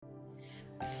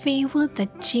Favour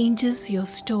that changes your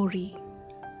story.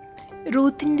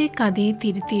 റൂത്തിന്റെ കഥയെ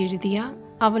തിരുത്തി എഴുതിയ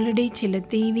അവളുടെ ചില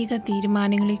ദൈവിക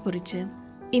തീരുമാനങ്ങളെക്കുറിച്ച്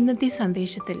ഇന്നത്തെ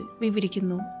സന്ദേശത്തിൽ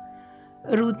വിവരിക്കുന്നു.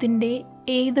 റൂത്തിന്റെ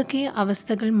ഏതൊക്കെ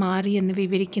അവസ്ഥകൾ മാറിയെന്ന്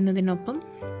വിവരിക്കുന്നതിനൊപ്പം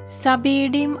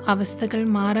സഭയുടെയും അവസ്ഥകൾ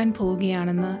മാറാൻ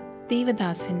പോവുകയാണെന്ന്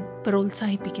ദേവദാസൻ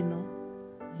പ്രോത്സാഹിപ്പിക്കുന്നു.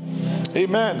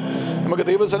 ആമേൻ. നമുക്ക്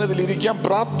ദൈവസന്നിധിയിൽ ഇരിക്കാം,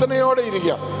 പ്രാർത്ഥനയോടെ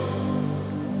ഇരിക്കാം.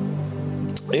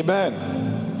 ആമേൻ.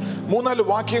 3-4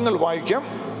 വാക്യങ്ങൾ വായിക്കാം.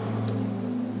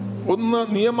 ഒന്ന്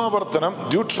നിയമാവർത്തനം,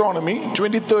 Deuteronomy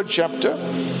 23rd chapter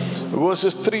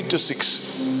verses 3 to 6.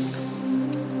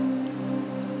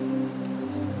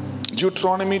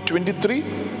 Deuteronomy 23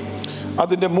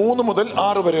 അതിന്റെ 3 മുതൽ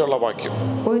 6 വരെയുള്ള വാക്യം.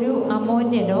 ഒരു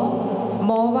അമ്മോന്യനോ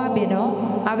മോവാബ്യനോ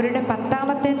അവരുടെ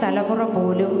 10ാമത്തെ തലമുറ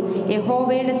പോലും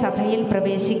യഹോവയുടെ സഭയിൽ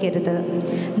പ്രവേശിക്കരുത്.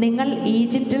 നിങ്ങൾ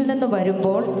ഈജിപ്തിൽ നിന്ന്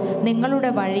വരുമ്പോൾ നിങ്ങളുടെ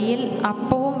വഴിയിൽ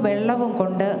അപ്പവും വെള്ളവും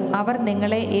കൊണ്ട് അവർ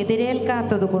നിങ്ങളെ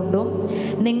എതിരേൽക്കാത്തതുകൊണ്ടും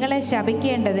നിങ്ങളെ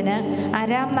ശപിക്കേണ്ടതിന്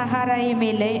അരാം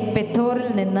നഹാറായിമിലെ പെത്തോറിൽ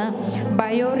നിന്ന്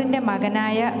ബയോറിന്റെ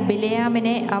മകനായ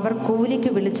ബിലയാമിനെ അവർ കൂലിക്ക്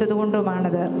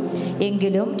വിളിച്ചതുകൊണ്ടുമാണത്.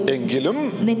 എങ്കിലും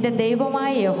നിന്റെ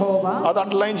ദൈവമായ യഹോവ, അത്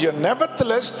അണ്ടർലൈൻ ചെയ്യുക.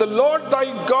 Nevertheless the Lord thy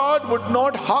God would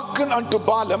not hearken unto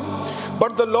Balaam,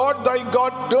 but the Lord thy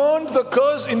God turned the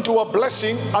curse into a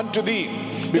blessing unto thee,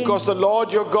 because the Lord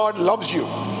your God loves you.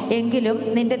 എങ്കിലും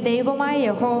നിന്റെ ദൈവമായ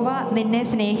യഹോവ നിന്നെ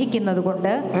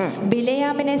സ്നേഹിക്കുന്നതുകൊണ്ട്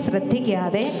ബിലയാമിനെ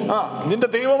ശ്രദ്ധിക്കാതെ, നിന്റെ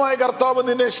ദൈവമായ കർത്താവ്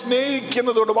നിന്നെ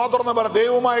സ്നേഹിക്കുന്നതുകൊണ്ട്, മാത്രം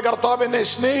ദൈവമായ കർത്താവ് എന്നെ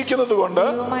സ്നേഹിക്കുന്നതുകൊണ്ട്,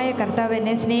 ദൈവമായ കർത്താവ്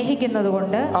എന്നെ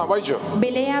സ്നേഹിക്കുന്നതുകൊണ്ട്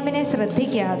ബിലയാമിനെ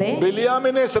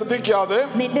ശ്രദ്ധിക്കാതെ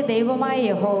നിന്റെ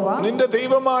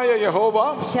ദൈവമായ യഹോവ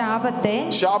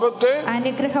ശാപത്തെ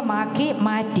അനുഗ്രഹമാക്കി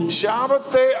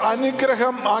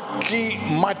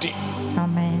മാറ്റി.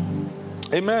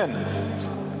 ആമേൻ.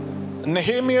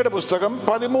 നെഹേമിയയുടെ പുസ്തകം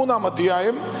 13-ാം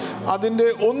അധ്യായം അതിന്റെ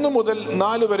 1 മുതൽ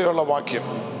 4 വരെയുള്ള വാക്യം.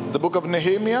 The book of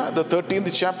Nehemiah, the 13th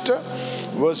chapter,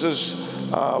 verses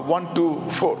 1 to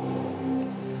 4.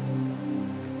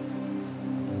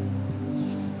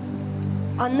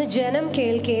 അന്ന് ജനം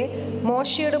കേൾക്കെ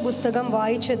മോശയുടെ പുസ്തകം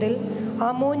വായിച്ചതിൽ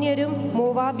അമ്മോന്യരും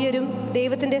മോവാബ്യരും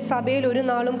ദൈവത്തിന്റെ സഭയിൽ ഒരു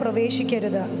നാളും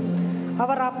പ്രവേശിക്കരുത്.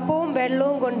 അവർ അപ്പവും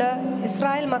വെള്ളവും കൊണ്ട്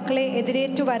ഇസ്രായേൽ മക്കളെ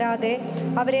എതിരേറ്റു വരാതെ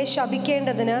അവരെ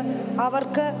ശപിക്കേണ്ടതിന്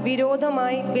അവർക്ക്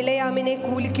വിരോധമായി ബിലയാമിനെ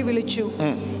കൂലിക്ക് വിളിച്ചു.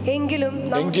 എങ്കിലും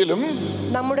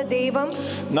നമ്മുടെ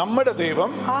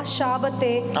ദൈവം ആ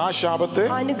ശാപത്തെ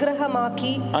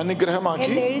അനുഗ്രഹമാക്കി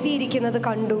എന്നെഴുതിയിരിക്കുന്നത്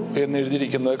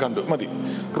കണ്ടു. മതി.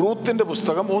 റൂത്തിന്റെ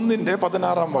പുസ്തകം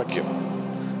 1:16 വാക്യം.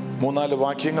 3-4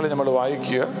 വാക്യങ്ങൾ നമ്മൾ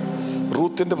വായിക്കുക.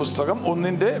 റൂത്തിന്റെ പുസ്തകം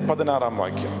 1:16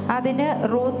 വാക്യം. അതിന്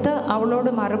റൂത്ത് അവളോട്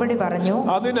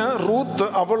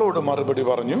മറുപടി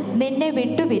പറഞ്ഞു, നിന്നെ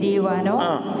വിട്ടുപിരിയുവാനോ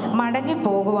മടങ്ങി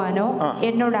പോകുവാനോ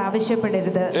എന്നോട്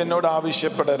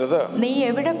ആവശ്യപ്പെടരുത്. നീ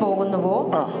എവിടെ പോകുന്നുവോ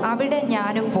അവിടെ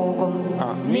ഞാനും പോകും.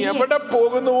 നീ എവിടെ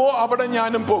പോകുന്നുവോ അവിടെ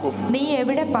ഞാനും പോകും. നീ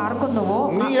എവിടെ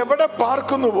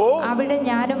പാർക്കുന്നുവോ അവിടെ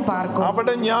ഞാനും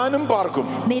പാർക്കും.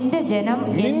 നിന്റെ ജനം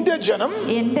എന്റെ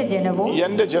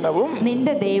ജനവും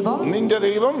നിന്റെ ദൈവം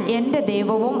എന്റെ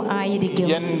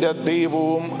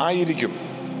ദൈവവും ആയിരിക്കും.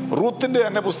 റൂത്തിന്റെ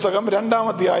തന്നെ പുസ്തകം 2-ാം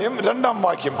അധ്യായം 2-ാം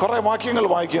വാക്യം. കുറെ വാക്യങ്ങൾ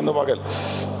വായിക്കുന്നു പകൽ.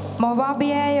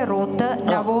 മോവാബിയായ റൂത്ത്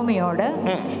നവോമിയോട്,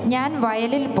 ഞാൻ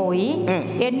വയലിൽ പോയി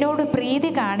എന്നോട് പ്രീതി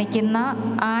കാണിക്കുന്ന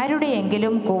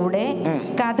ആരുടെയെങ്കിലും കൂടെ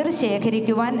കതിർ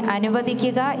ശേഖരിക്കുവാൻ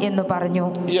അനുവദിക്കുക എന്ന് പറഞ്ഞു.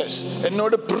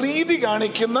 എന്നോട് പ്രീതി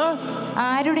കാണിക്കുന്ന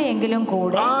ആരുടെയെങ്കിലും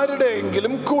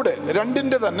കൂടെ.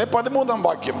 2-ന്റെ തന്നെ 13-ാം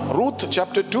വാക്യം. Ruth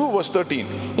chapter 2 verse 13.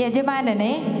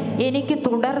 യജമാനനെ, എനിക്ക്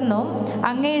തുടർന്നും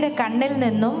അങ്ങയുടെ കണ്ണിൽ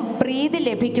നിന്നും പ്രീതി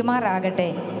ലഭിക്കുമാറാകട്ടെ.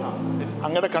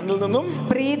 അങ്ങയുടെ കണ്ണിൽ നിന്നും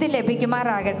പ്രീതി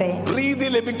ലഭിക്കുമാറാകട്ടെ.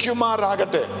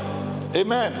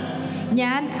 ആമേൻ.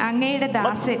 ഞാൻ അങ്ങയുടെ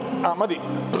ദാസൻ. മതി.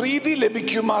 പ്രീതി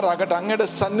ലഭിക്കുമാറാകട്ടെ. അങ്ങയുടെ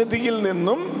സന്നിധിയിൽ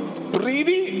നിന്നും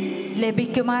പ്രീതി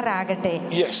ലഭിക്കുമാറാകട്ടെ.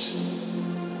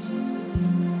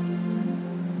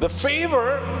 The favor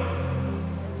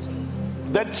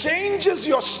that changes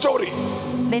your story.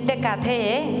 നിന്റെ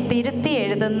കഥയെ തിരുത്തി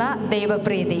എഴുതുന്ന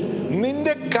ദൈവപ്രീതി.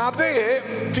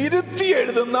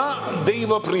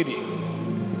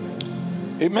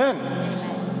 ആമേൻ.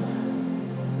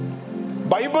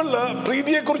 ബൈബിളില്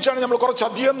പ്രീതിയെ കുറിച്ചാണ് നമ്മൾ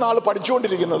കുറച്ചധികം നാൾ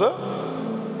പഠിച്ചുകൊണ്ടിരിക്കുന്നത്.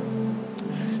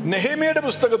 നെഹേമിയയുടെ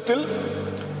പുസ്തകത്തിൽ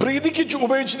പ്രീതിക്ക്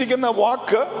ഉപയോഗിച്ചിരിക്കുന്ന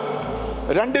വാക്ക്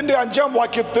 2-5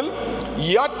 വാക്യത്തിൽ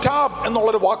യാറ്റാബ്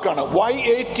എന്നുള്ളൊരു വാക്കാണ്.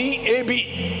 YATAB,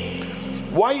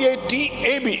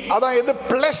 അതായത്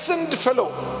പ്ലസന്റ് ഫെലോ.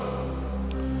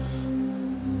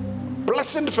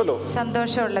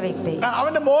 സന്തോഷമുള്ള വ്യക്തി.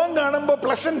 അവന്റെ മുഖം കാണുമ്പോ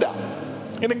പ്ലസന്റാ.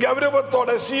 ഇനി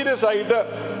ഗൗരവത്തോടെ സീരിയസ് ആയിട്ട്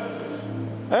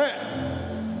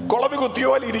കുളവി കുത്തിയ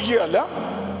പോലെ ഇരിക്കുകയല്ല.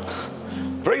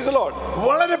 Praise the Lord.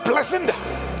 വളരെ പ്ലസന്റ്,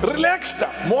 റിലാക്സ്ഡ്.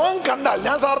 മുഖം കണ്ടാൽ,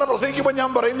 ഞാൻ സാറിന് പ്രസംഗിക്കുമ്പോൾ ഞാൻ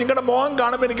പറയും, നിങ്ങളുടെ മുഖം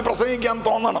കാണുമ്പോൾ എനിക്ക് പ്രസംഗിക്കാൻ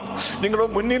തോന്നണം. നിങ്ങളുടെ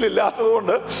മുന്നിലില്ലാത്തത്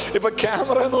കൊണ്ട് ഇപ്പൊ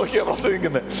ക്യാമറ നോക്കിയാ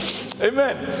പ്രസംഗിക്കുന്നത്.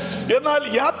 ആമേൻ. എന്നാൽ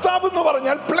യാത്താബ് എന്ന്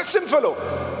പറഞ്ഞാൽ പ്ലസന്റ് ഫെലോ,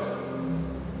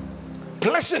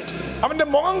 പ്ലസന്റ്. അവന്റെ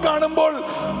മുഖം കാണുമ്പോൾ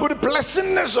ഒരു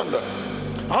പ്ലസന്റ്നെസ് ഉണ്ട്.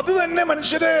 അത് തന്നെ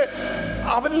മനുഷ്യരെ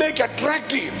അവനിലേക്ക്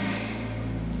അട്രാക്ട് ചെയ്യും.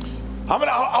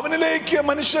 അവനിലേക്ക്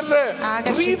മനുഷ്യരുടെ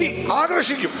പ്രീതി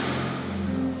ആകർഷിക്കും.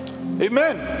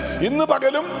 ആമേൻ. ഇന്ന്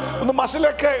പകലും ഒന്ന്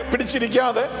മസിലൊക്കെ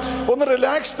പിടിച്ചിരിക്കാതെ ഒന്ന്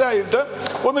റിലാക്സ്ഡ് ആയിട്ട്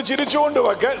ഒന്ന് ചിരിച്ചുകൊണ്ട്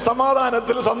ഒക്കെ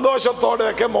സമാധാനത്തിൽ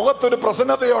സന്തോഷത്തോടെയൊക്കെ മുഖത്തൊരു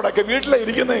പ്രസന്നതയോടെയൊക്കെ വീട്ടിലെ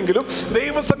ഇരിക്കുന്നെങ്കിലും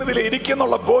ദൈവസന്നിധിയിൽ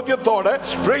ഇരിക്കുന്നുള്ള ബോധ്യത്തോടെ,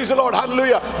 പ്രൈസ് ദി ലോർഡ്,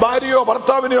 ഹല്ലേലൂയ, ഭാര്യയോ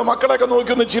ഭർത്താവിനെയോ മക്കളെയൊക്കെ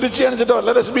നോക്കി ഒന്ന് ചിരിച്ചു കാണിച്ചിട്ടോ,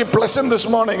 let us be pleasant this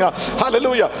morning.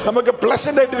 Hallelujah. നമുക്ക്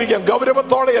പ്ലസന്റ് ആയിട്ടിരിക്കാം,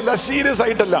 ഗൗരവത്തോടെയല്ല, സീരിയസ്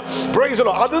ആയിട്ടല്ല. Price the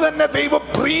Lord. അത് തന്നെ ദൈവ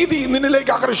പ്രീതി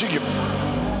നിന്നിലേക്ക് ആകർഷിക്കും.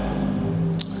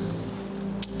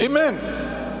 ആമേൻ.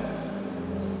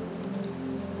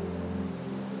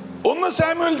 1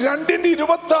 സാമുവേൽ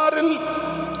 2:26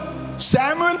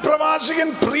 സാമുവേൽ പ്രവാചകൻ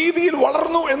പ്രീതിയിൽ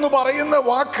വളർന്നു എന്ന് പറയുന്ന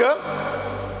വാക്ക്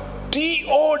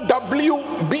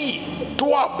TOWB,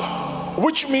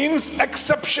 which means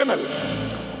exceptional.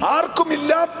 ആർക്കും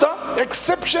ഇല്ലാത്ത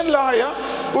എക്സെപ്ഷനലായ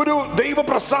ഒരു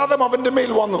ദൈവപ്രസാദം അവന്റെ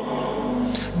മേൽ വന്നു.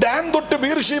 ഡാൻ തൊട്ട്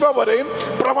ബീർഷീബ വരെയും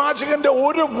പ്രവാചകന്റെ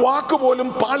ഒരു വാക്ക് പോലും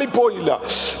പാളിപ്പോയില്ല.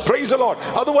 Price the Lord.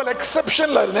 അതുപോലെ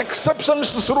എക്സെപ്ഷനിലായിരുന്നു, എക്സെപ്ഷണൽ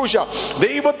ശുശ്രൂഷ.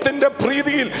 ദൈവത്തിന്റെ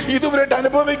പ്രീതിയിൽ ഇതുവരെ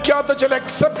അനുഭവിക്കാത്ത ചില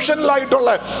എക്സെപ്ഷനിലായിട്ടുള്ള,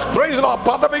 പ്രൈസ് ദി ലോർഡ്,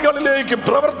 പദവികളിലേക്കും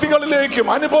പ്രവൃത്തികളിലേക്കും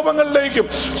അനുഭവങ്ങളിലേക്കും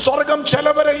സ്വർഗം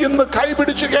ചിലവരെ ഇന്ന്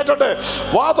കൈപിടിച്ച് കേട്ടട്ടെ.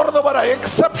 വാ തുറന്ന് പറ,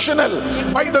 exceptional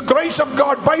by the grace of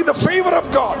God, by the favour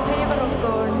of God.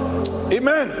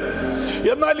 ആമേൻ.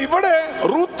 എന്നാൽ ഇവിടെ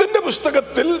റൂത്തിന്റെ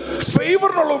പുസ്തകത്തിൽ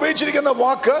ഫേവറിനുള്ള ഉപയോഗിച്ചിരിക്കുന്ന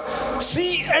വാക്ക്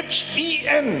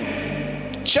CHEN,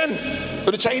 ചെൻ.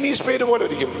 ഒരു ചൈനീസ് പേര് പോലെ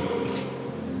ഇരിക്കും,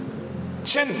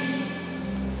 ചെൻ.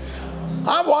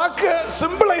 ആ വാക്ക്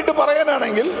സിമ്പിൾ ആയിട്ട്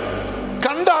പറയാനാണെങ്കിൽ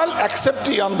കണ്ടാൽ അക്സെപ്റ്റ്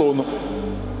ചെയ്യാൻ തോന്നും.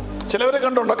 ചിലവരെ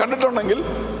കണ്ടിട്ടുണ്ടെങ്കിൽ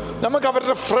നമുക്ക്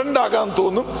അവരുടെ ഫ്രണ്ട് ആകാൻ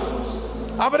തോന്നും,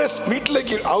 അവരെ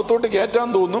വീട്ടിലേക്ക് അകത്തോട്ട് കയറ്റാൻ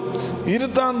തോന്നും,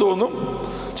 ഇരുത്താൻ തോന്നും.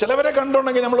 ചിലവരെ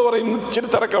കണ്ടുണ്ടെങ്കിൽ നമ്മൾ പറയും, ഇച്ചിരി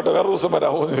തിരക്കോട്ടെ, വേറെ ദിവസം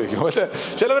വരാമോ എന്ന് ചോദിക്കും. പക്ഷെ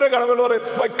ചിലവരെ കാണുമ്പോൾ പറയും,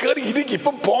 കയറി ഇരിക്കും,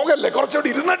 ഇപ്പം പോകല്ലേ, കുറച്ചുകൂടി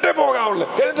ഇരുന്നിട്ടേ പോകാവുള്ളൂ.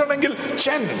 കേട്ടിട്ടുണ്ടെങ്കിൽ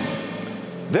ചെൻ.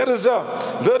 There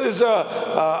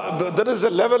is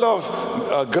a level of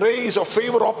grace or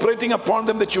favor operating upon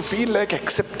them that you feel like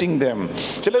accepting them.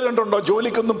 ചിലർ കണ്ടുണ്ടോ,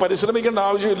 ജോലിക്കൊന്നും പരിശ്രമിക്കേണ്ട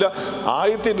ആവശ്യമില്ല,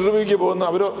 ആദ്യത്തെ ഇന്റർവ്യൂക്ക് പോകുന്ന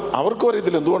അവർക്കും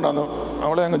അറിയത്തില്ല എന്തുകൊണ്ടാണ്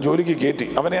അവളെ അങ്ങ് ജോലിക്ക് കയറ്റി,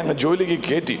 അവനെ അങ്ങ് ജോലിക്ക്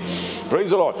കയറ്റി.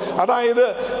 Praise the Lord. അതായത്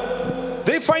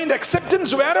they find acceptance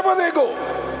wherever they go.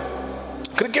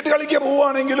 Cricket കളിക്കാൻ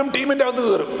പോവുകയാണെങ്കിലും ടീമിന്റെ അകത്ത്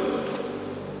കയറും.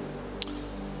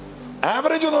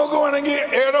 ആവറേജ് നോക്കുവാണെങ്കിൽ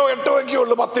 7-8 ഒക്കെ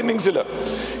ഉള്ളു 10 ഇന്നിങ്സിൽ,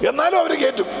 എന്നാലും അവർ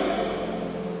കയറ്റും.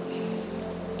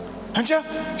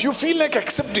 You feel like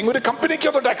accepting. ഒരു കമ്പനിക്ക്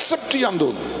അതോട്ട് അക്സെപ്റ്റ് ചെയ്യാൻ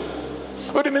തോന്നും,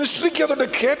 ഒരു മിനിസ്ട്രിക്ക് അതോട്ട്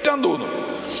കയറ്റാൻ തോന്നും.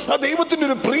 ആ ദൈവത്തിന്റെ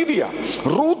ഒരു പ്രീതിയാ.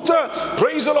 റൂത്ത്,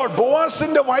 പ്രൈസ് ദി ലോർഡ്,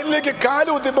 ബോവാസിന്റെ വയലിലേക്ക് കാല്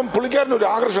കുത്തിയപ്പം പുള്ളിക്കാരന് ഒരു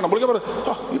ആകർഷണം. പുള്ളിക്കാരൻ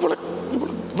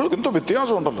ഇവൾക്ക് എന്തോ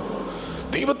വ്യത്യാസം ഉണ്ടല്ലോ,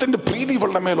 ദൈവത്തിന്റെ പ്രീതി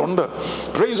ഇവളുടെ മേലുണ്ട്.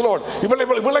 Praise Lord.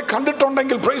 ഇവളെ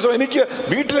കണ്ടിട്ടുണ്ടെങ്കിൽ, പ്രൈസ് ലോർഡ്, എനിക്ക്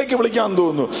വീട്ടിലേക്ക് വിളിക്കാൻ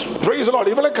തോന്നുന്നു. Praise Lord.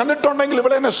 ഇവളെ കണ്ടിട്ടുണ്ടെങ്കിൽ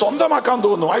ഇവളെ എന്നെ സ്വന്തമാക്കാൻ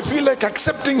തോന്നുന്നു. I feel like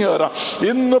accepting Har.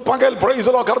 ഇന്ന് പകൽ, പ്രൈസ്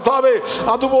ലോർഡ്, കർത്താവേ,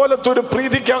 അതുപോലത്തെ ഒരു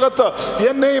പ്രീതിക്കകത്ത്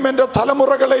എന്നെയും എൻ്റെ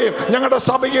തലമുറകളെയും ഞങ്ങളുടെ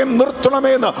സഭയെയും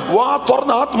നിർത്തണമെന്ന് വാ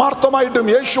തുറന്ന് ആത്മാർത്ഥമായിട്ടും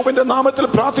യേശുവിന്റെ നാമത്തിൽ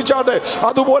പ്രാർത്ഥിച്ചാട്ടെ.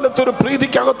 അതുപോലത്തെ ഒരു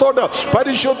പ്രീതിക്കകത്തോട്ട്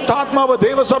പരിശുദ്ധാത്മാവ്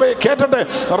ദൈവസഭയെ കേട്ടട്ടെ.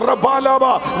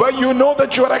 You know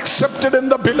that you are accepted in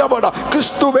the beloved.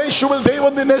 ക്രിസ്തുവേശുവിൽ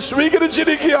ദൈവം നിന്നെ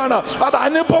സ്വീകരിച്ചിരിക്കുകയാണ്. അത്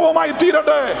അനുഭവമായി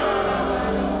തീരട്ടെ.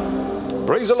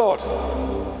 Praise the Lord.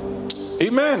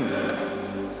 Amen.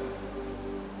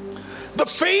 The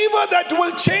favor that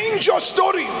will change your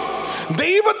story.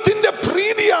 ദൈവത്തിന്റെ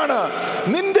പ്രീതിയാണ്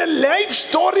നിന്റെ ലൈഫ്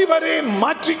സ്റ്റോറി വരെ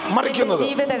മാറ്റി മറിക്കുന്നത്,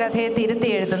 ജീവിതകഥയെ തിരുത്തി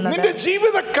എഴുതുന്നത്, നിന്റെ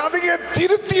ജീവിത കഥയെ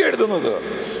തിരുത്തി എഴുതുന്നത്.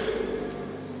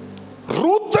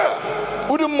 റൂത്ത്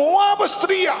ഒരു മോവാബ്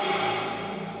സ്ത്രീയാ.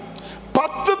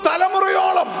 10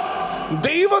 തലമുറയോളം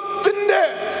ദൈവത്തിന്റെ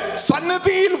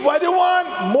സന്നിധിയിൽ വരുവാൻ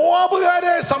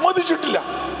മോവാബുകാരെ സമ്മതിച്ചിട്ടില്ല.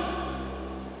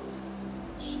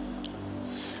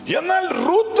 എന്നാൽ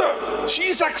റൂത്ത്, ഷീ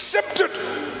ഈസ് അക്സെപ്റ്റഡ്.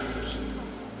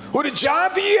 ഒരു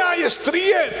ജാതിയായ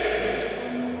സ്ത്രീയെ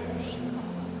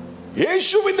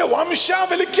യേശുവിന്റെ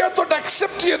വംശാവലിക്കകത്തോട്ട്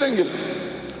അക്സെപ്റ്റ് ചെയ്തെങ്കിൽ,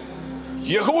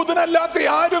 യഹൂദനല്ലാത്ത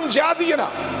ആരും ജാതിയനാ.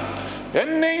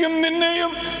 എന്നെയും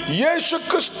നിന്നെയും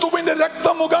യേശുക്രിസ്തുവിന്റെ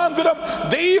രക്തമുഖാന്തരം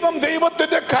ദൈവം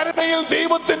ദൈവത്തിന്റെ കരുണയിൽ,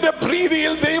 ദൈവത്തിന്റെ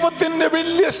പ്രീതിയിൽ, ദൈവത്തിന്റെ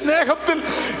വലിയ സ്നേഹത്തിൽ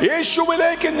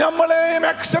യേശുവിലേക്ക് നമ്മളെയും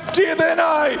അക്സെപ്റ്റ്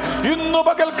ചെയ്തതിനായി ഇന്നു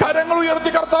പകൽ കരങ്ങൾ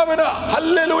ഉയർത്തി കർത്താവിന്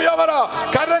ഹല്ലേലൂയ പറ.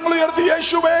 കരങ്ങൾ ഉയർത്തി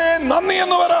യേശുവേ നന്ദി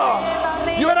എന്ന് പറ.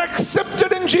 You are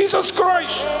accepted in Jesus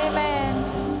Christ.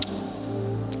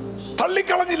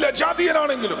 തള്ളിക്കളഞ്ഞില്ല.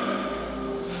 ജാതീയനാണെങ്കിലും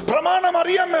പ്രമാണം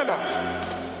അറിയാൻ മേല,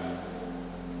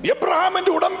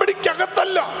 എബ്രഹാമിന്റെ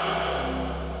ഉടമ്പടിക്കകത്തല്ല.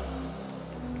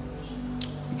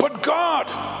 But God,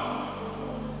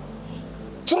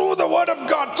 through the word of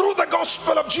God, through the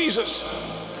gospel of Jesus,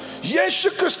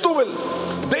 യേശുക്രിസ്തുവിൽ,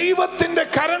 ദൈവത്തിന്റെ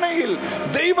കരുണയിൽ,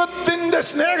 ദൈവത്തിന്റെ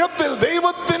സ്നേഹത്തിൽ,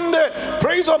 ദൈവത്തിന്റെ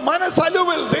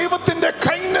മനസ്സലിവിൽ, ദൈവത്തിന്റെ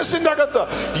കൈൻഡ്നെസിന്റെ അകത്ത്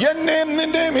എന്നെയും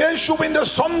നിന്നെയും യേശുവിന്റെ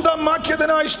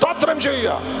സ്വന്തമാക്കിയതിനായി സ്തോത്രം ചെയ്യുക.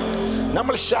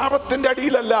 നമ്മൾ ശാപത്തിന്റെ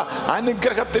അടിയിലല്ല,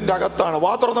 അനുഗ്രഹത്തിന്റെ അകത്താണ്.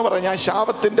 വാ തുറന്ന് പറ, ഞാൻ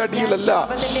ശാപത്തിന്റെ അടിയിലല്ല.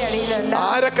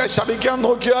 ആരൊക്കെ ശപിക്കാൻ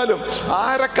നോക്കിയാലും,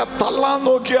 ആരൊക്കെ തള്ളാൻ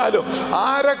നോക്കിയാലും,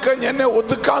 ആരൊക്കെ എന്നെ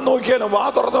ഒതുക്കാൻ നോക്കിയാലും, വാ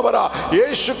തുറന്ന് പറ,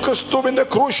 യേശുക്രിസ്തുവിന്റെ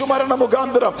ക്രൂശുമരണ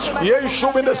മുഖാന്തരം,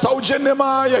 യേശുവിന്റെ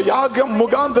സൗജന്യമായ യാഗം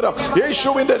മുഖാന്തരം,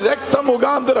 യേശുവിന്റെ രക്തം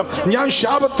മുഖാന്തരം ഞാൻ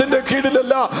ശാപത്തിന്റെ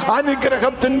കീഴിലല്ല,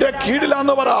 അനുഗ്രഹത്തിന്റെ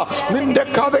കീഴിലാന്ന് പറ. നിന്റെ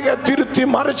കഥയെ തിരുത്തി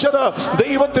മറിച്ചത്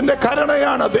ദൈവത്തിന്റെ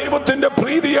കരുണയാണ്, ദൈവത്തിന്റെ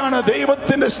പ്രീതിയാണ്,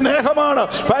 ദൈവത്തിന്റെ സ്നേഹമാണ്.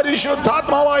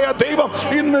 പരിശുദ്ധാത്മാവായ ദൈവം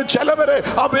ഇന്ന് ചിലവരെ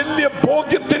ആ വലിയ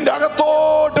ബോധ്യത്തിന്റെ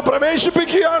അകത്തോട്ട്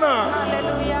പ്രവേശിപ്പിക്കുകയാണ്.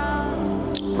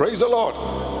 Praise the Lord.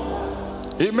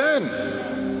 Amen.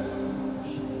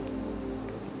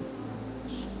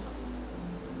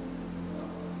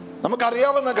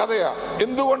 നമുക്കറിയാവുന്ന കഥയാ.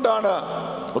 എന്തുകൊണ്ടാണ്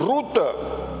റൂത്ത്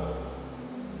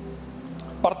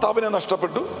ഭർത്താവിനെ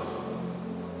നഷ്ടപ്പെട്ടു?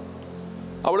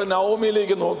 അവള്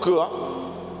നവോമിയിലേക്ക് നോക്കുക.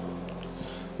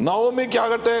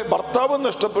 നവോമിക്കാകട്ടെ ഭർത്താവ്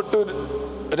നഷ്ടപ്പെട്ടു,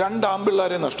 2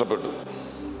 ആൺപിള്ളേരെ നഷ്ടപ്പെട്ടു.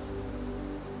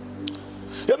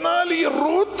 എന്നാൽ ഈ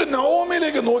റൂത്ത്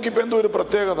നവോമിയിലേക്ക് നോക്കിയപ്പോ എന്തോ ഒരു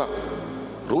പ്രത്യേകത.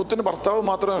 റൂത്തിന് ഭർത്താവ്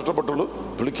മാത്രമേ നഷ്ടപ്പെട്ടുള്ളൂ.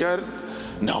 പുള്ളിക്കാരൻ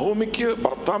നവോമിക്ക്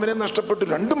ഭർത്താവിനെ നഷ്ടപ്പെട്ടു,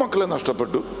 2 മക്കളെ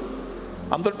നഷ്ടപ്പെട്ടു.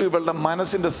 എന്നിട്ട് ഇവളുടെ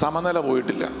മനസ്സിന്റെ സമനില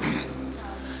പോയിട്ടില്ല.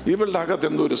 ഇവളുടെ അകത്ത്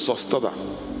എന്തോ ഒരു സ്വസ്ഥത,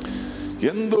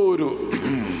 എന്തോ ഒരു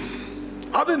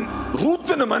അത്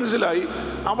റൂത്തിന് മനസ്സിലായി.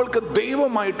 അവൾക്ക്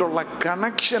ദൈവമായിട്ടുള്ള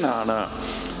കണക്ഷനാണ്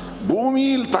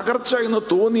ഭൂമിയിൽ തകർച്ച എന്ന്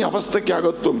തോന്നിയ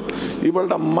അവസ്ഥയ്ക്കകത്തും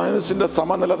ഇവളുടെ മനസ്സിന്റെ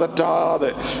സമനില തെറ്റാതെ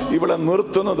ഇവളെ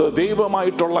നിർത്തുന്നത്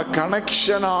ദൈവമായിട്ടുള്ള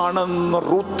കണക്ഷനാണെന്ന്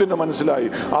റൂത്തിന് മനസ്സിലായി.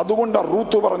 അതുകൊണ്ടാണ്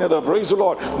റൂത്ത് പറഞ്ഞത്, പ്രൈസ് ദി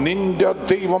ലോർഡ്, നിന്റെ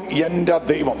ദൈവം എൻ്റെ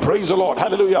ദൈവം. Price the lord,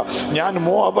 hallelujah. ഞാൻ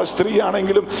മോഅബ്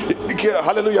സ്ത്രീയാണെങ്കിലും എനിക്ക്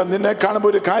ഹല്ലേലൂയ നിന്നെ കാണുമ്പോൾ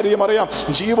ഒരു കാര്യം അറിയാം.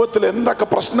 ജീവിതത്തിൽ എന്തൊക്കെ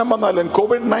പ്രശ്നം വന്നാലും,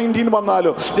 COVID-19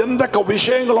 വന്നാലും, എന്തൊക്കെ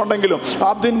വിഷയങ്ങളുണ്ടെങ്കിലും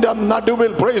അതിൻ്റെ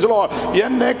നടുവിൽ പ്രൈസ് ദി ലോർഡ്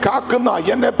എന്നെ കാക്കുന്ന,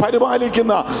 എന്നെ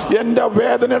പരിപാലിക്കുന്ന, എന്റെ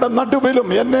വേദനയുടെ നടുവിലും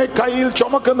എന്നെ കയ്യിൽ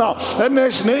ചുമക്കുന്ന, എന്നെ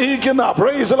സ്നേഹിക്കുന്ന,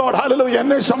 പ്രൈസ് ദി ലോർഡ് ഹല്ലേലൂയ,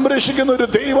 എന്നെ സംരക്ഷിക്കുന്ന ഒരു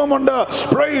ദൈവമുണ്ട്.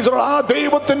 Praise the Lord. ആ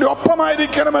ദൈവത്തിന്റെ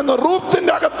ഒപ്പമായിരിക്കണമെന്ന്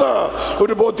റൂത്തിന്റെ അകത്ത്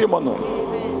ഒരു ബോധ്യം വന്നു.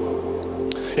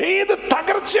 ഏത്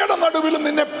തകർച്ചയുടെ നടുവിലും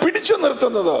നിന്നെ പിടിച്ചു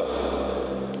നിർത്തുന്നത്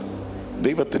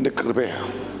ദൈവത്തിന്റെ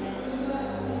കൃപയാണ്.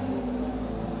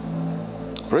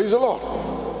 Praise the Lord.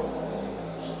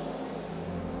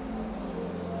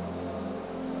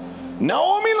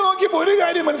 നവോമിയിൽ നോക്കിയപ്പോ ഒരു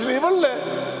കാര്യം മനസ്സിലായി. ഇവളുടെ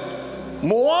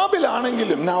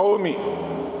മോവാബിലാണെങ്കിലും നവോമി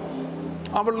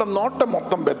അവളുടെ നോട്ടം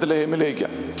മൊത്തം ബെത്ലഹേമിലേക്ക്.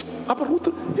 അപ്പൊ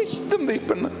റൂത്ത്, ഇതെന്താ ഈ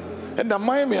പെണ്ണ്, എന്റെ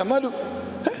അമ്മായിയമ്മ, എന്നാലും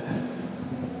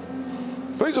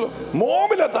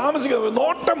മോവാബിലാ താമസിക്കുന്നത്,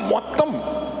 നോട്ടം മൊത്തം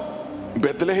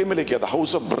ബെത്ലഹേമിലേക്ക്,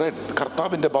 ഹൗസ് ഓഫ് ബ്രെഡ്,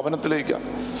 കർത്താവിന്റെ ഭവനത്തിലേക്ക്.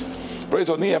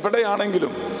 നീ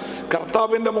എവിടെയാണെങ്കിലും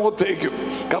കർത്താവിന്റെ മുഖത്തേക്കും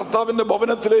കർത്താവിന്റെ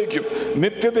ഭവനത്തിലേക്കും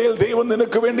നിത്യതയിൽ ദൈവം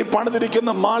നിനക്ക് വേണ്ടി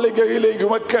പണിതിരിക്കുന്ന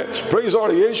മാളികയിലേക്കും ഒക്കെ പ്രൈസ്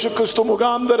ലോർഡ് യേശുക്രിസ്തു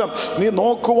മുഖാന്തരം നീ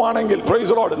നോക്കുവാണെങ്കിൽ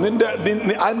പ്രൈസ് ലോർഡ്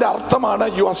അതിന്റെ അർത്ഥമാണ്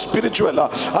യു ആർ സ്പിരിച്വൽ.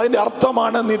 അതിന്റെ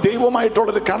അർത്ഥമാണ് നീ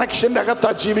ദൈവമായിട്ടുള്ളൊരു കണക്ഷന്റെ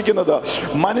അകത്താ ജീവിക്കുന്നത്.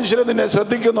 മനുഷ്യരെ നിന്നെ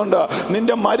ശ്രദ്ധിക്കുന്നുണ്ട്,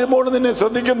 നിന്റെ മരുമോൾ നിന്നെ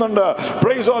ശ്രദ്ധിക്കുന്നുണ്ട്,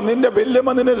 പ്രൈസ് ലോർഡ് നിന്റെ വല്യമ്മ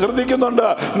നിന്നെ ശ്രദ്ധിക്കുന്നുണ്ട്,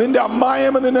 നിന്റെ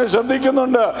അമ്മായിയമ്മ നിന്നെ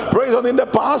ശ്രദ്ധിക്കുന്നുണ്ട്, പ്രൈസ് ലോർഡ് നിന്റെ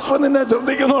പാസ്റ്റർ നിന്നെ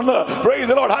ശ്രദ്ധിക്കുന്നുണ്ട്,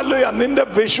 പ്രൈസ് ലോർഡ് ഹല്ലേലൂയ. നിന്റെ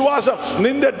വിശ്വാസം,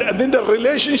 നിന്റെ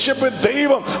റിലേഷൻഷിപ്പ് വിത്ത്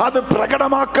ദൈവം അത്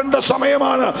പ്രകടമാക്കേണ്ട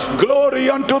സമയമാണ്. Glory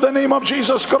unto the name of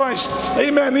Jesus Christ.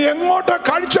 ആമേൻ. നീ എങ്ങോട്ടാ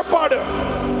കാഴ്ചപ്പാട്?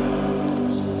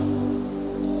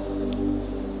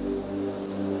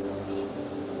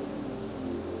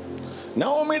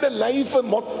 നവോമിയുടെ ലൈഫ്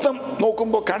മൊത്തം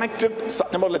നോക്കുമ്പോൾ കണക്റ്റഡ്.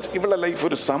 ഇവളുടെ ലൈഫ്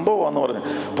ഒരു സംഭവമാണെന്ന് പറഞ്ഞു,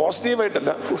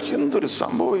 പോസിറ്റീവായിട്ടല്ല. എന്തൊരു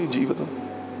സംഭവം ഈ ജീവിതം.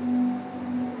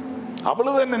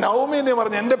 അവള് തന്നെ നവോമി എന്നെ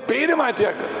പറഞ്ഞു, എന്റെ പേര്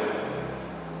മാറ്റിയാക്ക്,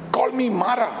 കോൾ മീ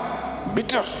മാറ,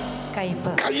 ബിറ്റർ,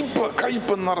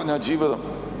 കയ്പ് എന്ന് പറഞ്ഞ ജീവിതം,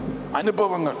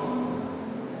 അനുഭവങ്ങൾ.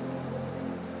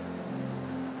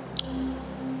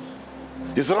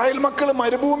 ഇസ്രായേൽ മക്കള്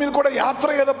മരുഭൂമിയിൽ കൂടെ യാത്ര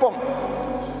ചെയ്തപ്പം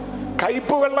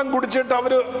കയ്പ് വെള്ളം കുടിച്ചിട്ട്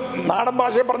അവര് നാടൻ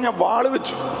ഭാഷയെ പറഞ്ഞ വാള്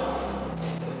വെച്ചു.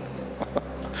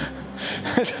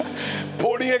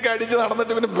 പൊടിയൊക്കെ അടിച്ച്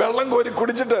നടന്നിട്ട് പിന്നെ വെള്ളം കോരി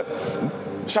കുടിച്ചിട്ട്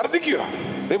ഛർദിക്കുക.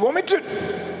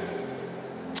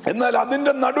 എന്നാൽ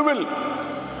അതിന്റെ നടുവിൽ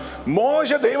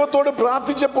മോശ ദൈവത്തോട്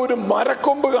പ്രാർത്ഥിച്ചപ്പോ ഒരു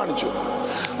മരക്കൊമ്പ് കാണിച്ചു.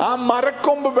 ആ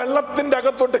മരക്കൊമ്പ് വെള്ളത്തിന്റെ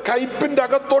അകത്തോട്ട്, കയ്പിന്റെ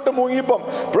അകത്തോട്ട് മുങ്ങിയപ്പം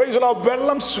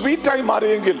വെള്ളം സ്വീറ്റായി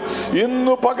മാറിയെങ്കിൽ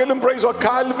ഇന്നു പകലും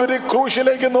കാൽവരി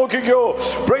ക്രൂശിലേക്ക് നോക്കിക്കോ.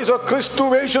 ക്രിസ്തു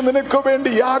യേശു നിനക്ക് വേണ്ടി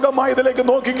യാഗമായതിലേക്ക്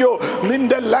നോക്കിക്കോ.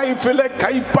 നിന്റെ ലൈഫിലെ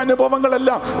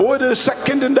കയ്പനുഭവങ്ങളെല്ലാം ഒരു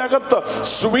സെക്കൻഡിന്റെ അകത്ത്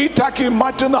സ്വീറ്റാക്കി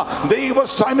മാറ്റുന്ന ദൈവ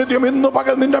സാന്നിധ്യം ഇന്നു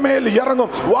പകൽ നിന്റെ മേൽ ഇറങ്ങും.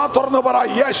 വാ തുറന്ന് പറ,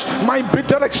 yes, my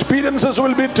bitter experiences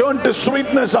will be turn to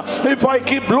sweetness if I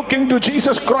keep looking to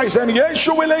Jesus Christ. And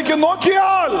യേശുവിലേക്ക്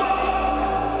നോക്കിയാൽ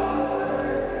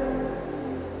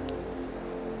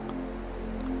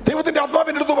ദൈവത്തിന്റെ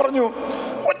ആത്മാവിന്റെ അടുത്ത് പറഞ്ഞു,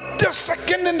 ഒറ്റ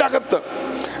സെക്കൻഡിന്റെ അകത്ത്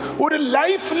ഒരു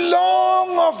ലൈഫ്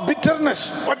ലോങ് ഓഫ് ബിറ്റർനെസ്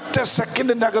ഒറ്റ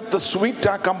സെക്കൻഡിന്റെ അകത്ത് സ്വീറ്റ്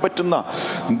ആക്കാൻ പറ്റുന്ന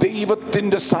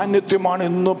ദൈവത്തിന്റെ സാന്നിധ്യമാണ്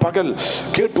ഇന്ന് പകൽ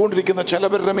കേട്ടുകൊണ്ടിരിക്കുന്ന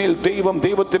ചിലവരുടെ മേൽ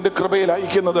ദൈവത്തിന്റെ കൃപയിൽ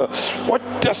അയക്കുന്നത്.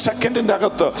 ഒറ്റ സെക്കൻഡിന്റെ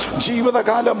അകത്ത്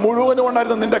ജീവിതകാലം മുഴുവനും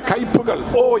ഉണ്ടായിരുന്ന നിന്റെ കയ്പുകൾ,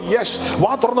 ഓ യെസ്,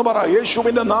 വാ തുറന്നു പറ,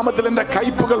 യേശുവിന്റെ നാമത്തിൽ എന്റെ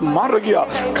കയ്പുകൾ മാറുക,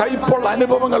 കയ്പുള്ള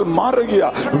അനുഭവങ്ങൾ മാറുക,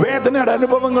 വേദനയുടെ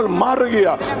അനുഭവങ്ങൾ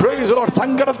മാറുക, പ്രൈസ് ദി ലോർഡ്,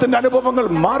 സങ്കടത്തിന്റെ അനുഭവങ്ങൾ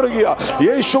മാറുക.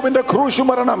 യേശുവിന്റെ ക്രൂശ്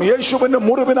മരണം, യേശുവിന്റെ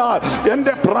മുറിവിനാൽ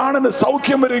എന്റെ പ്രാണന്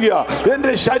സൗഖ്യം വരിക,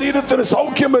 എന്റെ ശരീരത്തിന്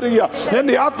സൗഖ്യം വരിക,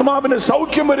 എന്റെ ആത്മാവിന്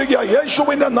സൗഖ്യം വരിക.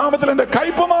 യേശുവിന്റെ നാമത്തിൽ എന്റെ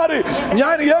കയ്പ് മാറി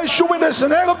ഞാൻ യേശുവിന്റെ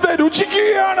സ്നേഹത്തെ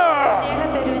രുചിക്കുകയാണ്.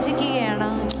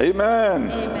 Amen.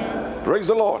 Praise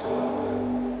the Lord.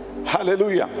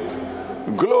 Hallelujah.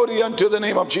 Glory unto the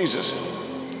name of Jesus.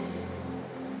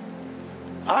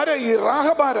 ആരാ ഈ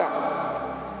റാഹബാര?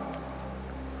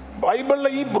 ബൈബിളിലെ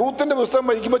ഈ റൂത്തിന്റെ പുസ്തകം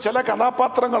വായിക്കുമ്പോൾ ചില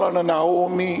കഥാപാത്രങ്ങളാണ്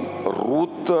നവോമി,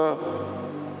 റൂത്ത്,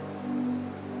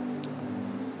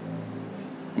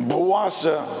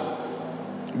 ബോവാസ്.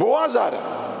 ബോവാസ് ആരാ?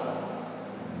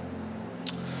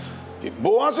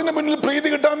 ബോവാസിന്റെ മുന്നിൽ പ്രീതി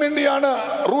കിട്ടാൻ വേണ്ടിയാണ്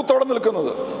റൂത്ത് അവിടെ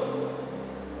നിൽക്കുന്നത്.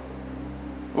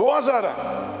 ബോവാസ് ആരാ?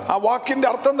 ആ വാക്കിന്റെ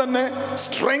അർത്ഥം തന്നെ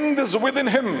സ്ട്രെങ്ത് is within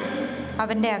him.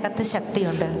 അവന്റെ അകത്ത്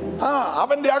ശക്തിയുണ്ട്.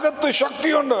 അവന്റെ അകത്ത്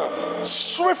ശക്തിയുണ്ട്.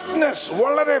 സ്വിഫ്റ്റ്നെസ്,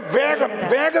 വളരെ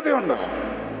വേഗതയുണ്ട്.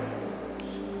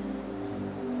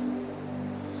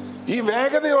 ഈ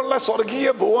വേഗതയുള്ള സ്വർഗീയ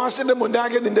ബോവാസിന്റെ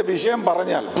മുന്നാകെ നിന്റെ വിഷയം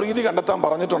പറഞ്ഞാൽ, പ്രീതി കണ്ടെത്താൻ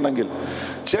പറഞ്ഞിട്ടുണ്ടെങ്കിൽ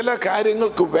ചില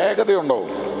കാര്യങ്ങൾക്ക്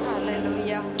വേഗതയുണ്ടാവും.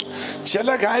 ചില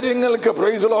കാര്യങ്ങൾക്ക്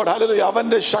പ്രൈസ് ദി ലോർഡ്, ഹല്ലേലൂയ,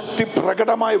 അവന്റെ ശക്തി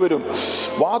പ്രകടമായി വരും.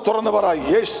 വാ തുറന്ന് പറ,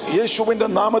 യേശുവിന്റെ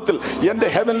നാമത്തിൽ എന്റെ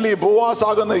ഹെവൻലി ബോവാസ്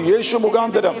ആകുന്ന യേശു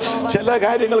മുഖാന്തരം ചില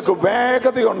കാര്യങ്ങൾക്ക്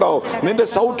വേഗതയുണ്ടാവും. നിന്റെ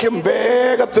സൗഖ്യം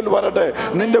വേഗത്തിൽ വരട്ടെ,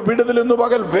 നിന്റെ വിടുതൽ ഇന്നു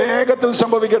പകൽ വേഗത്തിൽ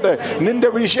സംഭവിക്കട്ടെ, നിന്റെ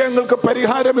വിഷയങ്ങൾക്ക്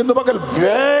പരിഹാരം ഇന്നു പകൽ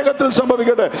വേഗത്തിൽ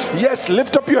സംഭവിക്കട്ടെ. Yes,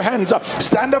 lift up your hands,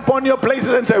 stand up on your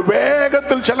places and say,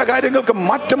 വേഗത്തിൽ ചില കാര്യങ്ങൾക്ക്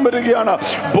മാറ്റം വരികയാണ്.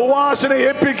 ബോവാസിനെ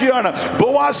ഏൽപ്പിക്കുകയാണ്.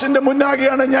 ബോവാസിന്റെ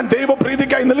മുന്നാകെയാണ് ഞാൻ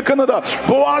ദൈവപ്രീതിക്കായി നിൽക്കുന്നത്.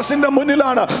 ബോവാസിന്റെ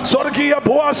മുന്നിലാണ്, സ്വർഗീയ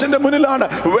ബോവാസിന്റെ മുന്നിലാണ്.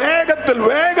 വേഗത്തിൽ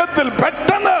വേഗത്തിൽ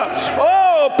പെട്ടെന്ന്,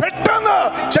 പെട്ടെന്ന്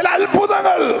ചില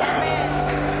അത്ഭുതങ്ങൾ.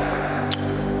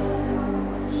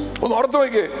 ഒന്ന് ഓർത്തു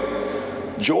വയ്ക്കേ,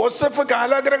 ജോസഫ്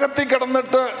കാരാഗൃഹത്തിൽ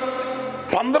കിടന്നിട്ട്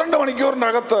 12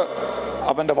 മണിക്കൂറിനകത്ത്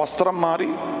അവന്റെ വസ്ത്രം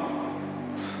മാറി,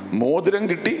 മോതിരം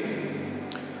കിട്ടി,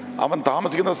 അവൻ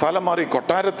താമസിക്കുന്ന സ്ഥലം മാറി,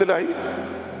 കൊട്ടാരത്തിലായി.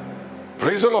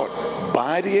 Price the Lord.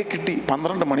 ഭാര്യയെ കിട്ടി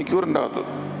 12 മണിക്കൂറിൻ്റെ അകത്ത്.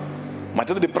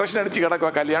 മറ്റത് ഡിപ്രഷൻ അടിച്ച് കിടക്കുക,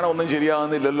 കല്യാണം ഒന്നും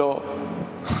ശരിയാകുന്നില്ലല്ലോ.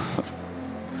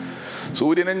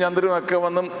 സൂര്യനും ചന്ദ്രനും ഒക്കെ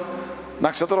വന്നും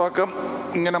നക്ഷത്രമൊക്കെ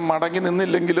ഇങ്ങനെ മടങ്ങി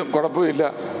നിന്നില്ലെങ്കിലും കുഴപ്പമില്ല,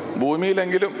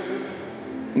 ഭൂമിയിലെങ്കിലും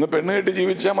ഇന്ന് പെണ്ണ് കെട്ടി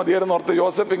ജീവിച്ചാൽ മതിയായിരുന്നു ഓർത്ത്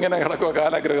യോസഫ് ഇങ്ങനെ കിടക്കുക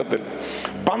കാരാഗൃഹത്തിൽ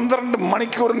 12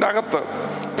 മണിക്കൂറിൻ്റെ അകത്ത്.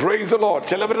 Price the Lord.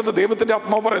 ചിലവരുടെ ദൈവത്തിന്റെ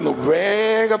ആത്മാവ് പറയുന്നു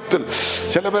വേഗത്തിൽ,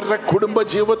 ചിലവരുടെ കുടുംബ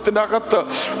ജീവിതത്തിന്റെ അകത്ത്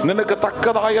നിനക്ക്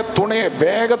തക്കതായ തുണയെ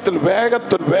വേഗത്തിൽ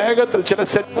വേഗത്തിൽ വേഗത്തിൽ ചില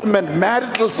സെറ്റിൽമെന്റ്,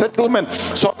 മാരിറ്റൽ സെറ്റിൽമെന്റ്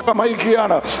സ്വർഗം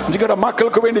അയക്കുകയാണ്. നിങ്ങളുടെ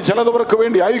മക്കൾക്ക് വേണ്ടി, ചിലവർക്ക്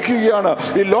വേണ്ടി അയക്കുകയാണ്.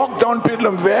 ഈ ലോക്ക്ഡൌൺ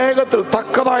പീരീഡിലും വേഗത്തിൽ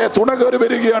തക്കതായ തുണ കയറി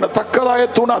വരികയാണ്. തക്കതായ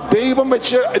തുണ ദൈവം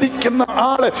വെച്ച് ഇരിക്കുന്ന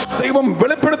ആളെ ദൈവം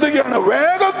വെളിപ്പെടുത്തുകയാണ്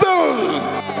വേഗത്തിൽ.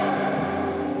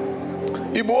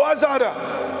 ഈ ബോവാസ് ആരാ?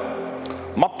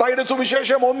 മത്തായിയുടെ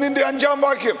സുവിശേഷം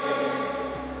 1:5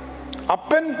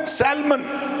 അപ്പൻ സാൽമൺ,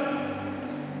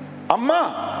 അമ്മ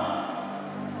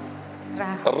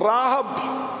റാഹബ്.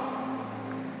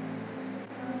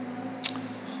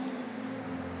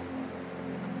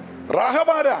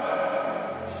 റാഹബ് ആരാ?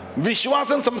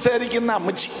 വിശ്വാസം സംസാരിക്കുന്ന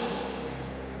അമ്മച്ചി.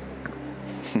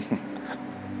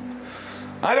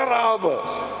 ആരാ റാഹബ്?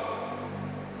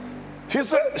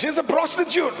 She's a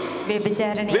prostitute.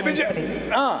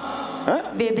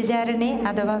 വ്യഭിചാരിണി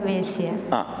അഥവാ വേശ്യ.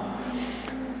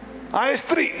 ആയ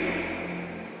സ്ത്രീ.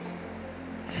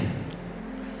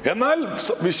 എന്നാൽ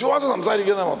വിശ്വാസം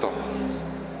സംസാരിക്കുന്ന മൊത്തം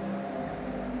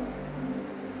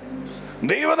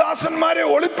ദൈവദാസന്മാരെ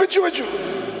ഒളിപ്പിച്ചു വെച്ചു.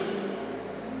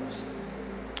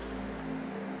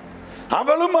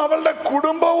 അവളും അവളുടെ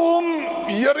കുടുംബവും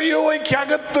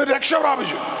യെറിയോയ്ക്കകത്ത് രക്ഷ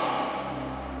പ്രാപിച്ചു.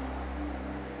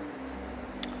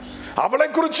 അവളെ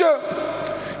കുറിച്ച്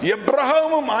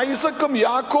എബ്രഹാമും ഐസക്കും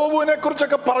യാക്കോബുവിനെ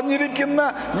കുറിച്ചൊക്കെ പറഞ്ഞിരിക്കുന്ന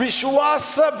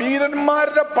വിശ്വാസ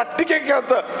വീരന്മാരുടെ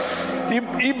പട്ടികയ്ക്കകത്ത്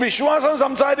ഈ വിശ്വാസം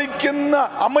സംസാരിക്കുന്ന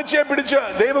അമ്മച്ചിയെ പിടിച്ച്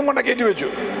ദൈവം കൊണ്ട് കയറ്റി വെച്ചു.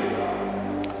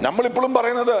 നമ്മളിപ്പോഴും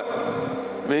പറയുന്നത്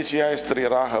വേശ്യയായ സ്ത്രീ,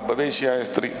 റാഹബ് വേശ്യയായ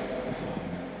സ്ത്രീ.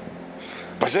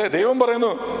 പക്ഷേ ദൈവം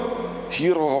പറയുന്നു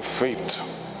ഹീറോ ഓഫ് ഫെയ്ത്ത്.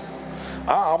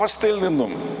 ആ അവസ്ഥയിൽ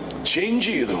നിന്നും ചേഞ്ച്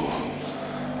ചെയ്തു.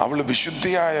 അവൾ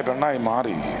വിശുദ്ധിയായ പെണ്ണായി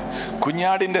മാറി.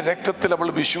 കുഞ്ഞാടിന്റെ രക്തത്തിൽ അവൾ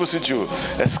വിശ്വസിച്ചു.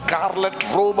 സ്കാർലറ്റ്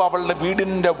റോബ് അവളുടെ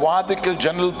വീടിന്റെ വാതിക്കൽ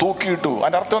ജനൽ തൂക്കിയിട്ടു.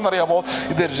 അതിന്റെ അർത്ഥം എന്നറിയാമോ?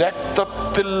 ഇത്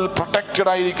രക്തത്തിൽ പ്രൊട്ടക്റ്റഡ്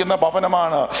ആയിരിക്കുന്ന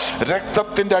ഭവനമാണ്.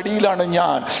 രക്തത്തിന്റെ അടിയിലാണ്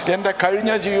ഞാൻ. എൻ്റെ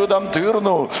കഴിഞ്ഞ ജീവിതം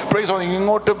തീർന്നു. പ്രൈസ്.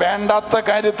 ഇങ്ങോട്ട് വേണ്ടാത്ത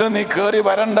കാര്യത്തിന് നീ കയറി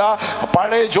വരണ്ട.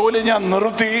 പഴയ ജോലി ഞാൻ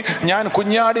നിർത്തി. ഞാൻ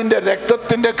കുഞ്ഞാടിന്റെ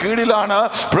രക്തത്തിന്റെ കീഴിലാണ്.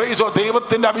 പ്രൈസ്.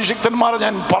 ദൈവത്തിന്റെ അഭിഷിക്തന്മാർ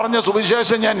ഞാൻ പറഞ്ഞ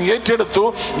സുവിശേഷം ഞാൻ ഏറ്റെടുത്തു.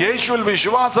 യേശുവിൽ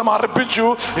വിശ്വാസം അർപ്പിച്ചു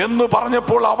എന്ന്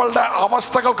പറഞ്ഞപ്പോൾ അവളുടെ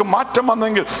അവസ്ഥകൾക്ക് മാറ്റം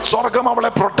വന്നെങ്കിൽ, സ്വർഗം അവളെ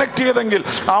പ്രൊട്ടക്ട് ചെയ്തെങ്കിൽ,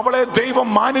 അവളെ ദൈവം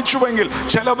മാനിച്ചുവെങ്കിൽ,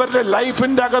 ചിലവരുടെ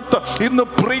ലൈഫിന്റെ അകത്ത് ഇന്ന്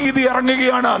പ്രീതി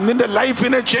ഇറങ്ങുകയാണ്. നിന്റെ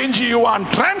ലൈഫിനെ ചേഞ്ച് ചെയ്യുവാൻ,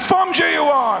 ട്രാൻസ്ഫോം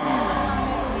ചെയ്യുവാൻ.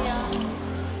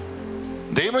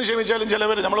 ദൈവം ക്ഷമിച്ചാലും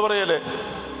ചിലവര് നമ്മൾ പറയല്ലേ,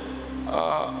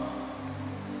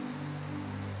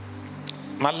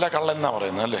 നല്ല കള്ളൻ എന്നാ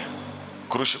പറയുന്നത് അല്ലേ?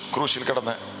 ക്രൂശിൽ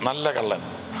കിടന്ന് നല്ല കള്ളൻ.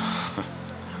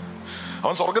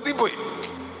 അവൻ സ്വർഗത്തിൽ പോയി.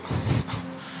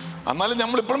 എന്നാലും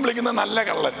നമ്മൾ ഇപ്പോഴും വിളിക്കുന്ന നല്ല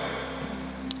കള്ളൻ.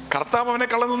 കർത്താവ് അവനെ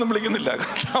കള്ളനൊന്നും വിളിക്കുന്നില്ല.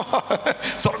 കർത്താവ്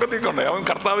സ്വർഗത്തിൽ കൊണ്ടേ അവൻ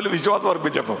കർത്താവിൽ വിശ്വാസം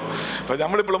അർപ്പിച്ചപ്പോൾ. അപ്പൊ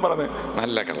നമ്മളിപ്പോഴും പറഞ്ഞ്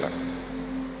നല്ല കള്ളൻ.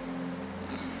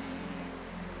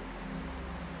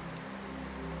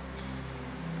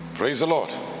 Praise the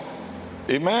Lord.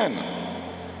 Amen.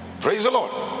 Praise the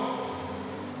Lord.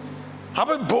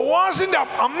 അപ്പൊ ബോവാസിന്റെ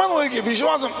അമ്മ നോക്കി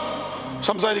വിശ്വാസം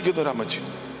സംസാരിക്കുന്ന ഒരു അമ്മച്ചി.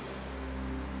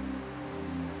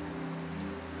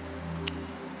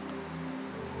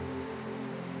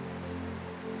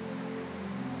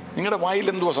 നിങ്ങളുടെ വായിൽ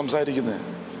എന്തുവാ സംസാരിക്കുന്നത്?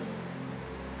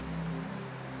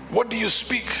 What do you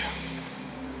speak?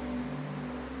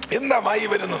 എന്താ വായി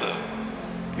വരുന്നത്?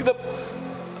 ഇത്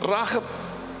റാഹബ്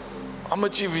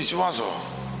അമ്മച്ചി വിശ്വാസമോ?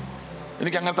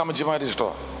 എനിക്ക് അങ്ങനത്തെ അമ്മച്ചിമാരെ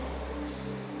ഇഷ്ടമോ?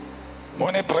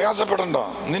 മോനെ പ്രയാസപ്പെടണ്ട,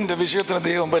 നിന്റെ വിഷയത്തിന്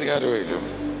ദൈവം പരിഹാരമായിരിക്കും.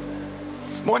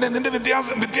 മോനെ നിന്റെ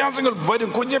വ്യത്യാസങ്ങൾ വരും,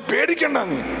 കുഞ്ഞെ പേടിക്കണ്ട,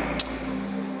 നീ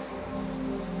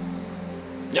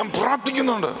ഞാൻ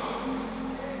പ്രാർത്ഥിക്കുന്നുണ്ട്.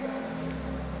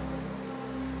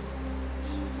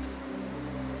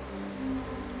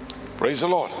 Praise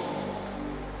the Lord.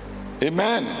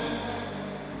 Amen.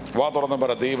 വാ തുറന്ന്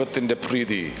പറ, ദൈവത്തിന്റെ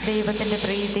പ്രീതി.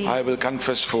 I will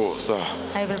confess forth.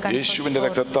 യേശുവിന്റെ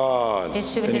രക്തത്താൽ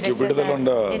എനിക്ക്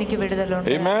വിടുതലുണ്ട്.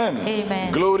 Amen.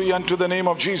 Glory unto the name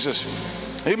of Jesus.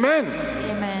 Amen.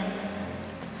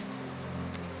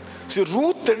 See,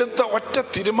 Ruth എടുത്ത ഒറ്റ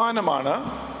തീരുമാനമാണ്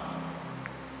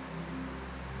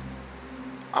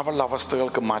അവളുടെ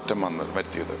അവസ്ഥകൾക്ക് മാറ്റം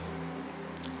വരുത്തിയത്.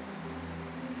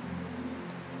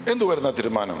 എന്തു വരുന്ന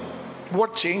തീരുമാനം?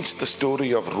 What changed the story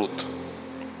of Ruth?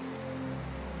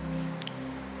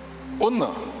 ഒന്ന്,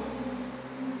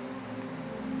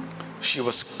 she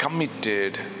was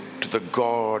committed to the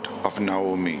God of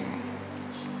Naomi.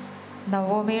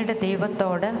 നവോമിയുടെ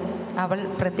ദൈവത്തോട് അവൾ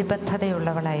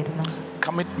പ്രതിബദ്ധതയുള്ളവളായിരുന്നു.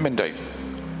 കമ്മിറ്റ്മെന്റ് ആയി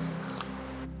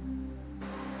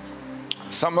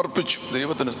സമർപ്പിച്ചു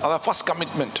ദൈവത്തിന്. അതാ ഫസ്റ്റ്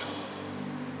കമ്മിറ്റ്മെന്റ്.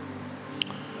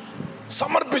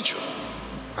 സമർപ്പിച്ചു.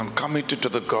 I'm committed to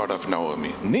the God of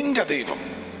Naomi. നിന്റെ ദൈവം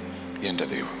എൻ്റെ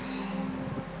ദൈവം.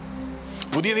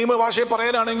 പുതിയ നിയമഭാഷയെ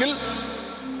പറയാനാണെങ്കിൽ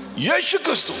യേശു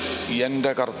ക്രിസ്തു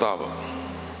എൻ്റെ കർത്താവ്.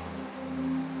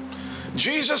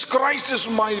 Jesus Christ is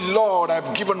my Lord.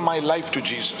 I've given my life to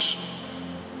Jesus.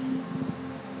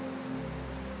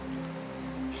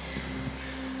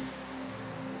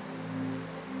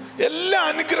 എല്ലാ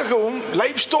അനുഗ്രഹവും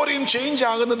ലൈഫ് സ്റ്റോറിയും ചേഞ്ച്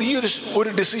ആകുന്നത് ഈ ഒരു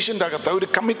ഡിസിഷൻ്റെ അകത്ത്, ഒരു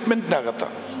കമ്മിറ്റ്മെന്റിന്റെ അകത്ത്.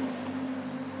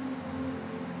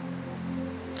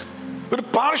 ഒരു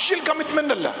പാർഷ്യൽ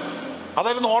കമ്മിറ്റ്മെന്റ് അല്ല.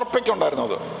 അതായിരുന്നു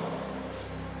ഓർപ്പയ്ക്കുണ്ടായിരുന്നത്.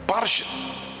 പാർഷ്യൽ,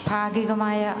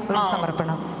 ഭാഗികമായ ഒരു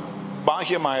സമർപ്പണം.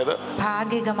 ബാഹ്യമായത്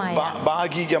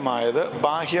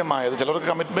ബാഹ്യമായത്. ചിലർക്ക്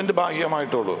കമ്മിറ്റ്മെന്റ്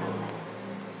ബാഹ്യമായിട്ടുള്ളൂ.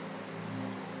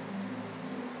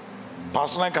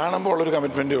 പാസ്റ്ററിനെ കാണുമ്പോൾ ഉള്ളൊരു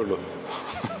കമ്മിറ്റ്മെന്റേ ഉള്ളൂ.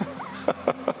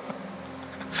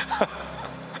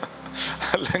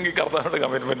 അല്ലെങ്കിൽ കർത്താവിന്റെ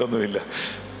കമ്മിറ്റ്മെന്റ് ഒന്നുമില്ല.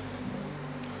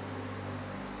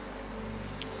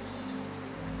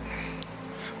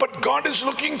 But God is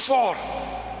looking for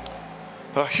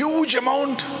a huge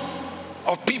amount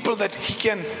of people that He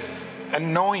can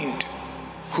anoint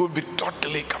who will be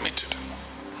totally committed.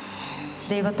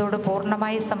 ദൈവത്തോട്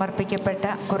പൂർണ്ണമായി സമർപ്പിക്കപ്പെട്ട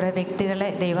കുറെ വ്യക്തികളെ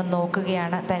ദൈവം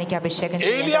നോക്കുകയാണ്, തനിക്ക് അഭിഷേകം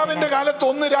ചെയ്യാൻ. ഏലിയാവിന്റെ കാലത്ത്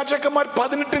 1 രാജാക്കന്മാർ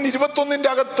 18-21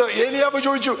 അകത്ത് ഏലിയാവ്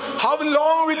ചോദിച്ചു, how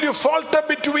long will you falter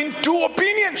between two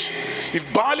opinions? If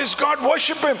Baal is God,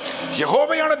 worship him.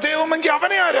 യഹോവയാണ് ദൈവമെങ്കിൽ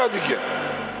അവനെ ആരാധിക്കുക.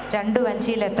 2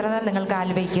 വഞ്ചിയിൽ എത്ര നാൾ നിങ്ങൾ കാൽ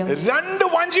വയ്ക്കും? 2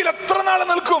 വഞ്ചിയിൽ എത്ര നാൾ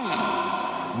നിൽക്കും?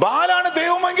 ബാലാണ്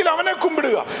ദൈവമെങ്കിൽ അവനെ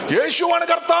കുമ്പിടുക, യേശുവാണ്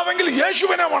കർത്താവെങ്കിൽ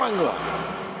യേശുവിനെ വണങ്ങുക.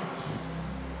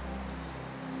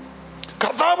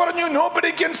 കർത്താവ് പറഞ്ഞു, nobody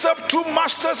can serve two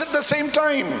masters at the same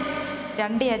time.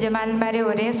 2 യജമാനന്മാരെ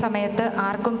ഒരേ സമയത്ത്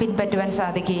ആർക്കും പിൻപറ്റുവാൻ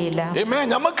സാധിക്കുകയില്ല.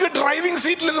 നമുക്ക് ഡ്രൈവിംഗ്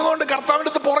സീറ്റിൽ ഇരുന്നുകൊണ്ട് കർത്താവിന്റെ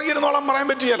അടുത്ത് പുറകിരുന്നോളം പറയാൻ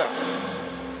പറ്റിയല്ല.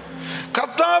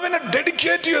 കർത്താവിനെ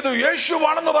ഡെഡിക്കേറ്റ് ചെയ്തു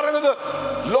യേശുവാണെന്ന് പറയുന്നത്,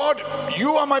 Lord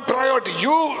you are my priority,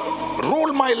 U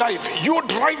rule my life, you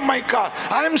drive my car,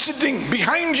 I am sitting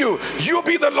behind you, you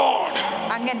be the Lord.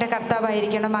 അങ്ങന്റെ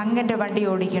കർത്താവായിരിക്കണം, അങ്ങന്റെ വണ്ടി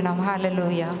ഓടിക്കണം.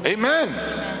 Hallelujah, amen.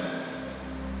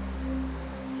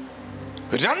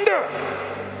 2,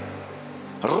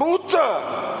 Ruth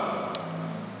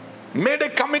made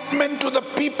a commitment to the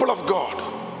people of God.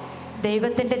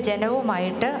 ദൈവത്തിന്റെ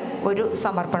ജനവുമായിട്ട് ഒരു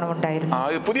സമർപ്പണം ഉണ്ടായിരുന്നു.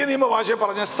 പുതിയ നിയമ ഭാഷ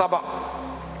പറഞ്ഞ സഭ,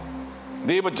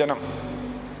 ദൈവജനം.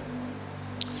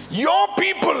 Your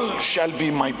people shall be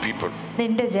my people.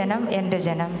 നിന്റെ ജനം എൻ്റെ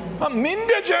ജനം.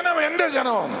 നിന്റെ ജനം എൻ്റെ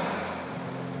ജനമാണ്.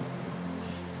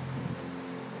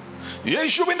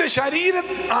 യേശുവിന്റെ ശരീരം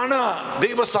ആണ്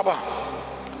ദൈവസഭ.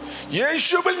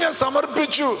 യേശുവിൽ ഞാൻ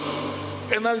സമർപ്പിച്ചു,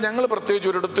 എന്നാൽ ഞങ്ങൾ പ്രത്യേകിച്ച്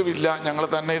ഒരിടത്തുമില്ല, ഞങ്ങൾ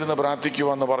തന്നെ ഇരുന്ന്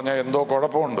പ്രാർത്ഥിക്കുവാന്ന് പറഞ്ഞാൽ എന്തോ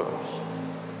കുഴപ്പമുണ്ട്.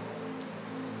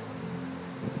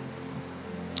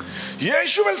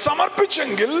 യേശുവിൽ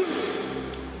സമർപ്പിച്ചെങ്കിൽ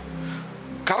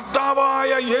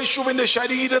കർത്താവായ യേശുവിന്റെ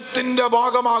ശരീരത്തിന്റെ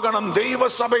ഭാഗമാകണം,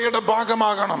 ദൈവസഭയുടെ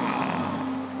ഭാഗമാകണം.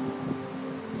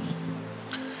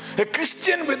 A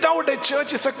Christian without a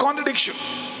church is a contradiction.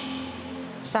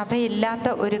 സഭയില്ലാത്ത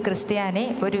ഒരു ക്രിസ്ത്യാനി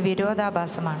ഒരു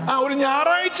വിരോധാഭാസമാണ്. ഒരു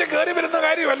ഞായറാഴ്ച കയറി വരുന്ന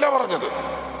കാര്യമല്ല പറഞ്ഞത്,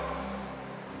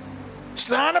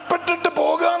 സ്നാനപ്പെട്ടിട്ട്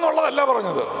പോകുക എന്നുള്ളതല്ല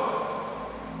പറഞ്ഞത്,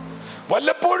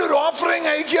 വല്ലപ്പോഴും ഒരു ഓഫറിങ്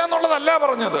അയക്കുക എന്നുള്ളതല്ല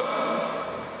പറഞ്ഞത്,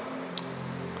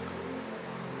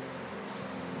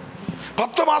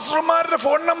 10 മാസ്റ്റർമാരുടെ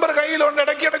ഫോൺ നമ്പർ കയ്യിലുണ്ട്,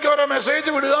 ഇടയ്ക്കിടയ്ക്ക് ഓരോ മെസ്സേജ്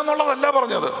വിടുക എന്നുള്ളതല്ല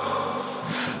പറഞ്ഞത്,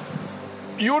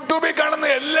 യൂട്യൂബിൽ കാണുന്ന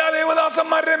എല്ലാ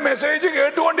ദേവദാസന്മാരുടെയും മെസ്സേജ്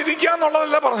കേട്ടുകൊണ്ടിരിക്കുക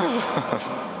എന്നുള്ളതല്ല പറഞ്ഞത്.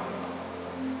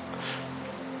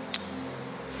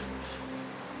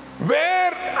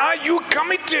 Where are you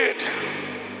committed?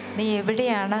 നീ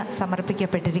എവിടെയാണ്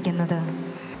സമർപ്പിക്കപ്പെട്ടിരിക്കുന്നത്?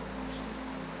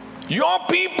 Your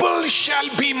people shall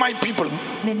be my people.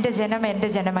 നിന്റെ ജനം എൻ്റെ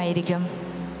ജനമായിരിക്കും.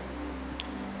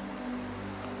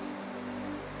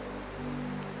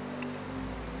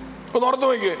 ഒന്ന് ഓർത്ത്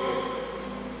നോക്കിയേ,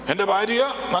 എൻ്റെ ഭാര്യ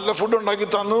നല്ല ഫുഡ് ഉണ്ടാക്കി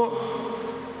തന്നു,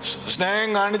 സ്നേഹം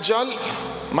കാണിച്ചാൽ,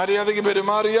 മര്യാദയ്ക്ക്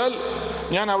പെരുമാറിയാൽ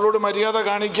ഞാൻ അവളോട് മര്യാദ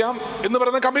കാണിക്കാം എന്ന്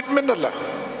പറയുന്ന കമ്മിറ്റ്മെന്റ് അല്ല.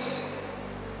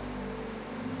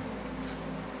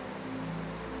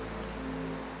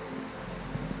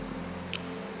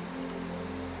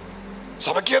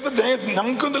 സഭയ്ക്കകത്ത്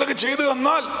ഞങ്ങൾക്ക് എന്തെങ്കിലുമൊക്കെ ചെയ്തു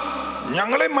തന്നാൽ,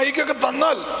 ഞങ്ങളെ മൈക്കൊക്കെ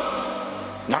തന്നാൽ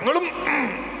ഞങ്ങളും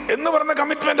എന്ന് പറയുന്ന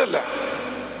കമ്മിറ്റ്മെന്റ് അല്ല.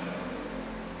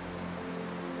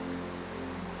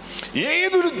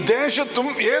 ഏതൊരു ദേശത്തും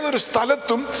ഏതൊരു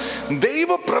സ്ഥലത്തും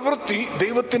ദൈവപ്രവൃത്തി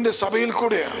ദൈവത്തിന്റെ സഭയിൽ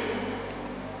കൂടെയാണ്.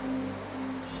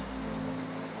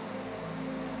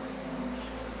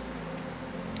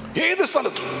 ഏത്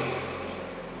സ്ഥലത്തും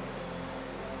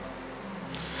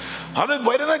അത്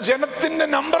വരുന്ന ജനത്തിന്റെ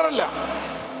നമ്പറല്ല,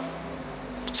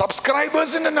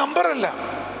 സബ്സ്ക്രൈബേഴ്സിന്റെ നമ്പറല്ല.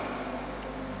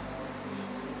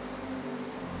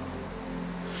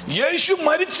 യേശു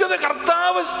മരിച്ചത്,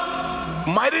 കർത്താവ്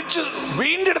മരിച്ച്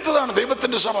വീണ്ടെടുത്തതാണ്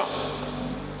ദൈവത്തിന്റെ സഭ.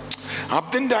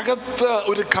 അതിൻ്റെ അകത്ത്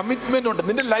ഒരു കമ്മിറ്റ്മെന്റ് ഉണ്ട്.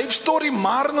 നിന്റെ ലൈഫ് സ്റ്റോറി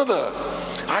മാറുന്നത്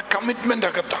ആ കമ്മിറ്റ്മെന്റ്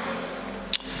അകത്താണ്.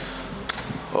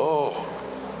 ഓ,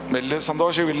 വലിയ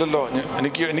സന്തോഷമില്ലല്ലോ,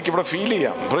 എനിക്കിവിടെ ഫീൽ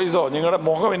ചെയ്യാം. Price the Lord. നിങ്ങളുടെ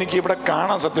മുഖം എനിക്ക് ഇവിടെ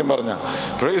കാണാൻ, സത്യം പറഞ്ഞ.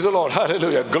 Price the lord.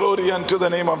 Hallelujah. Glory unto the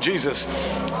name of Jesus.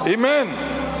 ആമേൻ.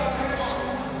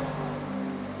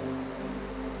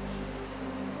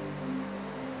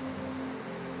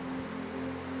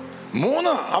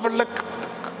 മൂന്ന്, അവളുടെ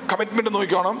കമ്മിറ്റ്മെന്റ്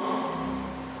നോക്കണം.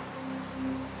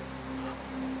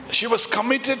 She was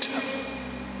committed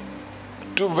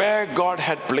to where God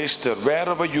had placed her.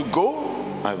 Wherever you go,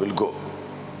 I will go.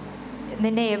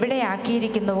 നിന്നെ എവിടെ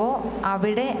ആക്കിയിരിക്കുന്നുവോ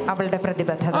അവിടെ അവളുടെ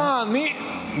പ്രതിബദ്ധത.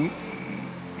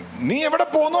 നീ എവിടെ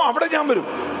പോകുന്നു അവിടെ ഞാൻ വരും.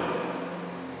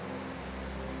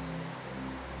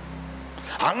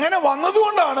 അങ്ങനെ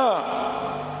വന്നതുകൊണ്ടാണ്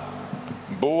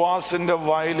ബോവാസിന്റെ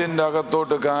വയലിന്റെ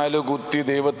അകത്തോട്ട് കാല് കുത്തി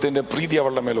ദൈവത്തിന്റെ പ്രീതി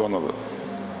അവളുടെ മേൽ വന്നത്.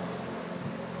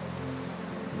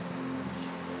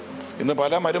 ഇന്ന്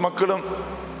പല മരുമക്കളും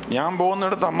ഞാൻ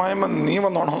പോകുന്നിടത്ത് അമ്മായിമ്മ നീ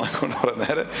വന്നോണോ എന്നൊക്കെ പറയാം.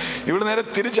 നേരെ ഇവിടെ നേരെ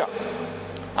തിരിച്ചാ.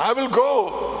 I will go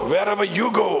wherever you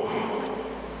go.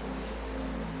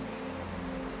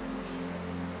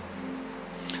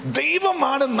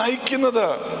 ദൈവമാണ് നയിക്കുന്നത്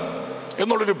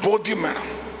എന്നുള്ളൊരു ബോധ്യം വേണം.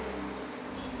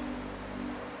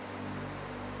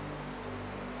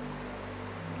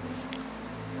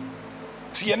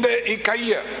 എൻ്റെ ഈ കൈ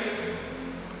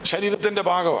ശരീരത്തിന്റെ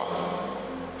ഭാഗമാണ്.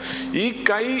 ഈ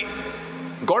കൈ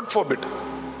ഗോഡ് ഫോർബിഡ്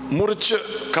മുറിച്ച്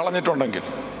കളഞ്ഞിട്ടുണ്ടെങ്കിൽ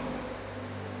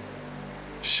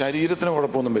ശരീരത്തിന്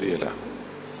കുഴപ്പമൊന്നും വരികയില്ല.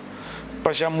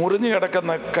 പക്ഷെ ആ മുറിഞ്ഞു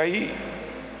കിടക്കുന്ന കൈ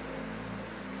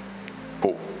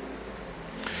പോവും.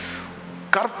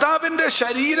 കർത്താവിന്റെ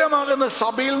ശരീരമാകുന്ന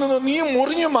സഭയിൽ നിന്ന് നീ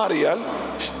മുറിഞ്ഞു മാറിയാൽ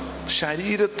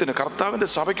ശരീരത്തിന്, കർത്താവിന്റെ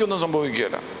സഭയ്ക്കൊന്നും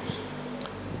സംഭവിക്കുകയില്ല.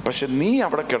 പക്ഷെ നീ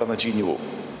അവിടെ കിടന്ന് ചീഞ്ഞു പോകും.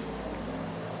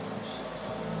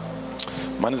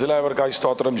 മനസ്സിലായവർക്കായി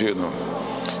സ്തോത്രം ചെയ്യുന്നു.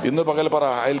 ഇന്ന് പകൽ പറ,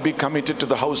 I'll be committed to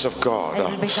the house of God.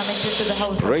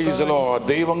 Praise the Lord.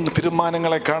 ദൈവം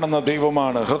തീരുമാനങ്ങളെ കാണുന്ന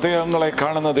ദൈവമാണ്, ഹൃദയങ്ങളെ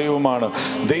കാണുന്ന ദൈവമാണ്.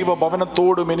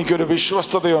 ദൈവഭവനത്തോടും എനിക്കൊരു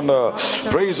വിശ്വസ്തതയുണ്ട്.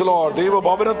 Praise the Lord.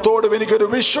 ദൈവഭവനത്തോടും എനിക്കൊരു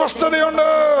വിശ്വസ്തതയുണ്ട്.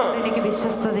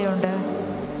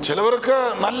 ചിലവർക്ക്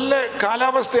നല്ല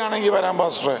കാലാവസ്ഥയാണെങ്കിൽ വരാം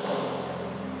പാസ്റ്ററെ,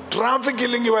 ട്രാഫിക്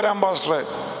ഇല്ലെങ്കിൽ വരാം പാസ്റ്ററെ,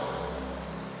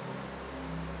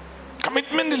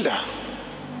 കമ്മിറ്റ്മെന്റ് ഇല്ല.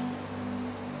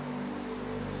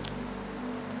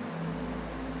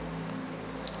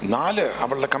 നാല്,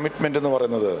 അവളുടെ കമ്മിറ്റ്മെന്റ് എന്ന്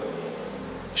പറയുന്നത്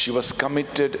she was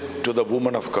committed to the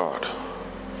woman of God.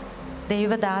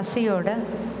 ദൈവദാസിയോട്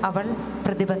അവൾ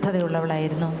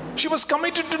പ്രതിബദ്ധതയുള്ളവളായിരുന്നു. She was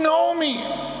committed to Naomi.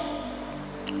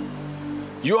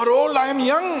 You are old, I am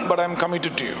young, but I am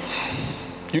committed to you.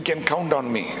 You can count on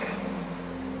me.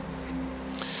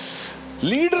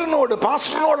 ലീഡറിനോട്,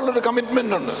 പാസ്റ്ററിനോടുള്ളൊരു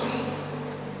commitment ഉണ്ട്.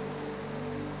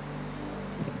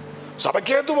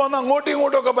 സഭയ്ക്കകത്ത് വന്ന് അങ്ങോട്ടും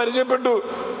ഇങ്ങോട്ടും ഒക്കെ പരിചയപ്പെട്ടു,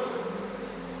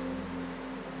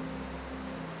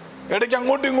 ഇടയ്ക്ക്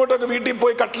അങ്ങോട്ടും ഇങ്ങോട്ടൊക്കെ വീട്ടിൽ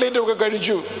പോയി കട്ട്ലേറ്റും ഒക്കെ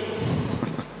കഴിച്ചു,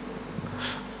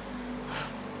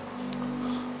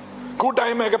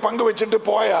 കൂട്ടായ്മയൊക്കെ പങ്കുവെച്ചിട്ട്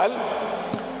പോയാൽ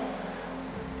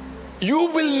you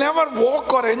will never walk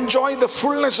or enjoy the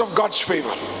fullness of God's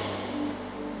favor.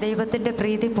 ദൈവത്തിന്റെ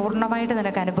പ്രീതി പൂർണ്ണമായിട്ട്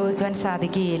നിനക്ക് അനുഭവിക്കുവാൻ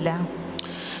സാധിക്കുകയില്ല.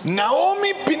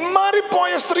 നവോമി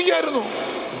പിന്മാറിപ്പോയ സ്ത്രീയായിരുന്നു.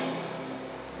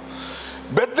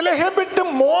 ബെത്ലഹേം വിട്ട്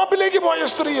മോബിലേക്ക് പോയ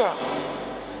സ്ത്രീയാ.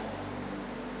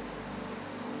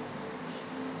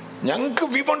 ഞങ്ങൾക്ക്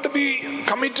we want to be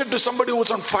committed to somebody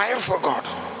who's on fire for God.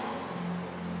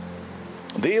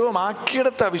 ദൈവം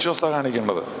ആക്കിയെടുത്ത വിശ്വസ്ത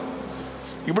കാണിക്കേണ്ടത്.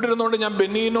 ഇവിടെ ഇരുന്നുകൊണ്ട് ഞാൻ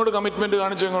ബെന്നീനോട് കമ്മിറ്റ്മെന്റ്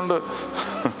കാണിച്ചുകൊണ്ട്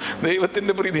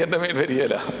ദൈവത്തിന്റെ പ്രീതി എൻ്റെ മേൽ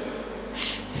വരികയില്ല.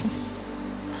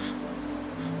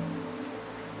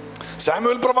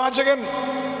 സാമുവേൽ പ്രവാചകൻ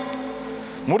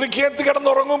മുറിക്കകത്ത്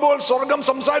കിടന്നുറങ്ങുമ്പോൾ സ്വർഗം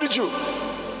സംസാരിച്ചു.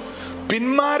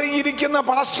 പിന്മാറിയിരിക്കുന്ന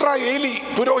പാസ്റ്റർ ഏലി,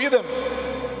 പുരോഹിതൻ,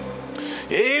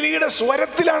 ഏലിയുടെ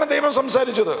സ്വരത്തിലാണ് ദൈവം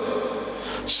സംസാരിച്ചത്.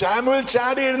 സാമുവേൽ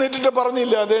ചാടി എഴുന്നേറ്റിട്ട്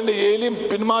പറഞ്ഞില്ല, അതേണ്ട ഏലി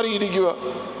പിന്മാറിയിരിക്കുക,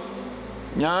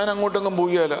 ഞാൻ അങ്ങോട്ടൊന്നും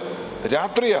പോവുകയല്ല,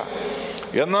 രാത്രിയാ.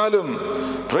 എന്നാലും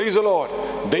പ്രൈസ് ദി ലോർഡ്,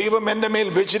 ദൈവം എൻ്റെ മേൽ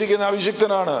വെച്ചിരിക്കുന്ന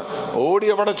അഭിഷിക്തനാണ്. ഓടി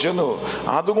അവിടെ ചെന്നു.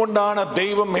 അതുകൊണ്ടാണ്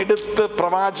ദൈവം എടുത്ത്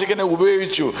പ്രവാചകനെ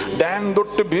ഉപയോഗിച്ചു. ഡാൻ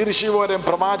തൊട്ട് ബീർശിവ വരെ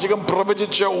പ്രവാചകൻ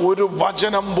പ്രവചിച്ച ഒരു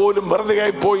വചനം പോലും വെറുതെ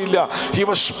ആയി പോയില്ല. He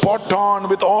was spot on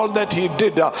with all that he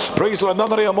did. Praise the Lord.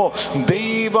 എന്താണെന്നറിയാമോ,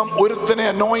 ദൈവം ഒരുത്തനെ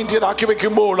അനോയിന്റ് ചെയ്താക്കി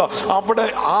വെക്കുമ്പോൾ അവിടെ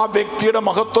ആ വ്യക്തിയുടെ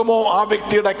മഹത്വമോ ആ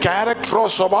വ്യക്തിയുടെ ക്യാരക്ടറോ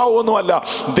സ്വഭാവമോ ഒന്നുമല്ല,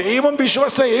 ദൈവം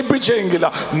വിശ്വാസം ഏൽപ്പിച്ചെങ്കിൽ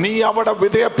നീ അവിടെ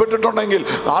വിധേയപ്പെട്ടിട്ടുണ്ടെങ്കിൽ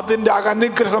അതിന്റെ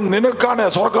അനുഗ്രഹം നിനക്കാണ്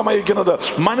സ്വർഗം അയക്കുന്നത്.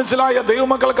 മനസ്സിലായ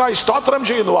ദൈവമക്കൾക്കായി സ്തോത്രം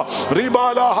ചെയ്യുന്നു.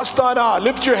 റിബാല ഹസ്താന,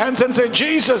 lift your hands and say,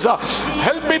 Jesus,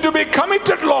 help me to be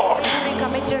committed, Lord.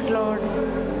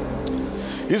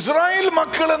 Israel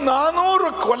മക്കള് 400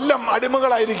 കൊല്ലം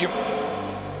അടിമകളായിരിക്കും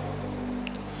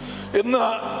എന്ന്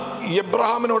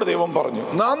എബ്രഹാമിനോട് ദൈവം പറഞ്ഞു.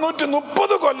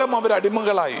 430 കൊല്ലം അവർ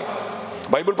അടിമകളായി.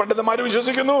 ബൈബിൾ പണ്ഡിതന്മാര്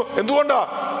വിശ്വസിക്കുന്നു. എന്തുകൊണ്ടാ?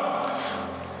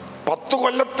 10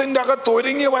 കൊല്ലത്തിന്റെ അകത്ത്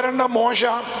ഒരുങ്ങി വരേണ്ട മോശ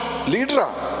ലീഡറാ,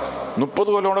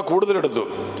 30 കൊല്ലം കൂടുതലെടുത്തു.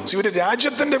 ഒരു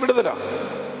രാജ്യത്തിന്റെ വിടുതല.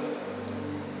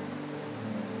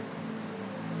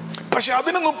 പക്ഷെ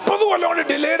അതിന് 30 കൊല്ലം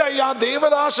ഡിലേഡ് ആയി ആ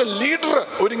ദേവദാസ ലീഡർ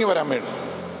ഒരുങ്ങി വരാൻ വേണ്ടി.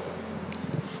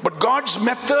 But God's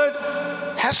method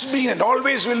has been and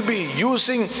always will be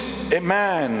using a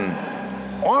man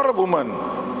or a woman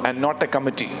and not a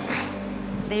committee.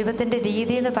 ദൈവത്തിന്റെ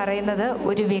രീതി എന്ന് പറയുന്നത്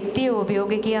ഒരു വ്യക്തിയെ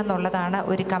ഉപയോഗിക്കുക എന്നുള്ളതാണ്,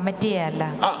 ഒരു കമ്മിറ്റിയെ അല്ല.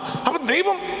 അപ്പൊ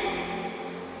ദൈവം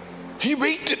he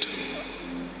waited.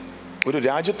 ഒരു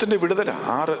രാജ്യത്തിന്റെ വിടുതല,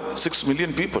 6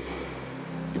 മില്യൺ പീപ്പിൾ.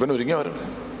 ഇവൻ ഒരുങ്ങി വരണം.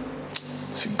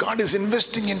 See, God is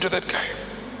investing into that guy.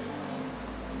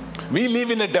 We live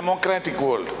in a democratic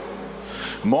world.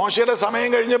 മോശയുടെ സമയം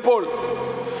കഴിഞ്ഞപ്പോൾ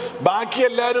ബാക്കി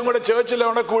എല്ലാവരും കൂടെ ചേർച്ചിൽ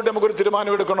അവിടെ കൂടി നമുക്കൊരു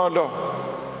തീരുമാനം എടുക്കണമല്ലോ.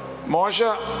 മോശ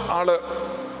ആള്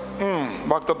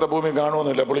വാഗ്ദത്ത ഭൂമി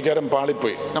കാണുമെന്നില്ല, പുള്ളിക്കാരൻ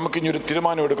പാളിപ്പോയി. നമുക്കിനി ഒരു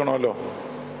തീരുമാനം എടുക്കണമല്ലോ.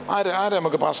 ആരാ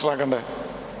നമുക്ക് പാസ്റ്ററാക്കണ്ടേ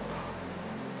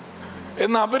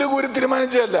എന്ന് അവര് കൂടി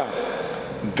തീരുമാനിച്ചതല്ല.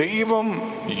 ദൈവം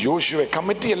യോശുവെ,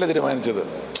 കമ്മിറ്റിയല്ല തീരുമാനിച്ചത്,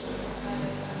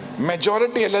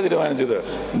 മെജോറിറ്റി അല്ല തീരുമാനിച്ചത്.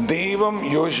 ദൈവം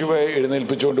യോശുവയെ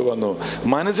എഴുന്നേൽപ്പിച്ചുകൊണ്ട് വന്നു.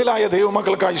 മനസ്സിലായ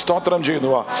ദൈവമക്കൾക്കായി സ്തോത്രം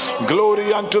ചെയ്യുന്നു. Glory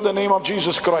unto the name of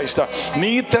Jesus Christ.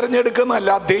 നീ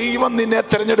തെരഞ്ഞെടുക്കുന്നതല്ല, ദൈവം നിന്നെ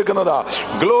തെരഞ്ഞെടുക്കുന്നതാ.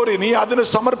 ഗ്ലോറി. നീ അതിന്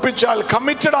സമർപ്പിച്ചാൽ,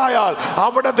 കമ്മിറ്റഡ് ആയാൽ,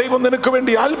 അവിടെ ദൈവം നിനക്ക്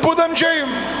വേണ്ടി അത്ഭുതം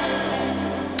ചെയ്യും.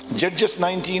 Judges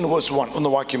 19 verse 1 ഒന്ന്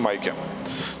വാക്യം വായിക്കാം.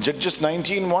 Judges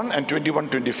 19:1 and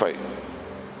 21-25.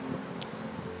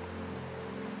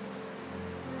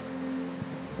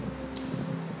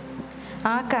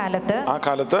 ആ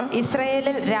കാലത്ത്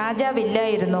ഇസ്രായേലിൽ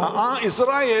രാജാവില്ലായിരുന്നു.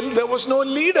 Israel there was no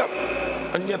leader.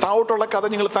 താഴോട്ടുള്ള കഥ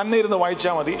നിങ്ങൾ തന്നെ ഇരുന്ന്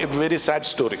വായിച്ചാൽ മതി. A very sad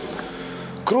story,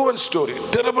 cruel story,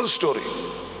 terrible story.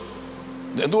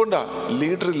 എന്തുകൊണ്ടാ?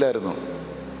 ലീഡർ ഇല്ലായിരുന്നു.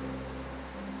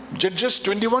 Judges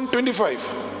 21-25.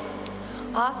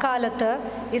 ആ കാലത്ത്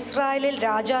ഇസ്രായേലിൽ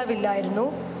രാജാവില്ലായിരുന്നു,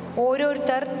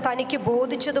 ഓരോരുത്തർ തനിക്ക്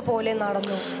ബോധിച്ചതുപോലെ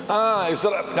നടന്നു.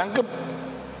 ഞങ്ങൾക്ക്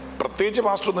പ്രത്യേകിച്ച്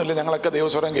പാസ്റ്ററൊന്നുമില്ല, ഞങ്ങളൊക്കെ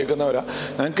ദൈവസ്വരം കേൾക്കുന്നവരാ.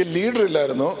 ഞങ്ങൾക്ക് ലീഡർ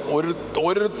ഇല്ലായിരുന്നു,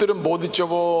 ഓരോരുത്തരും ബോധിച്ച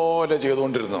പോലെ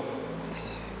ചെയ്തുകൊണ്ടിരുന്നു.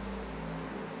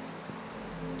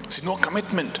 No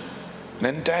commitment. An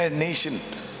entire nation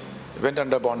went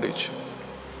under bondage.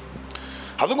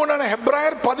 അതുകൊണ്ടാണ്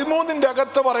ഹെബ്രായർ 13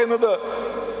 അകത്ത് പറയുന്നത്,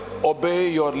 obey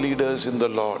your leaders in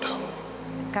the Lord.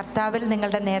 കർത്താവിൽ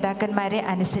നിങ്ങളുടെ നേതാക്കന്മാരെ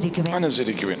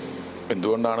അനുസരിക്കുവിൻ.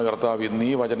 എന്തുകൊണ്ടാണ് കർത്താവ് ഇന്ന്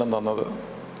ഈ വചനം തന്നത്?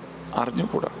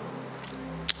 അറിഞ്ഞുകൂടാ.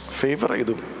 ഫേവർ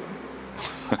ചെയ്തു.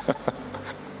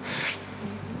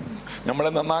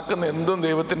 നമ്മളെ നന്നാക്കുന്ന എന്തും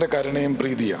ദൈവത്തിന്റെ കരുണയും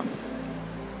പ്രീതിയാണ്.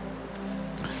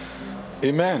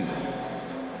 Amen.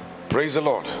 Praise the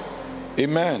Lord.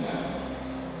 Amen.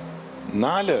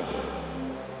 4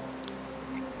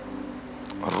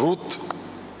 Ruth,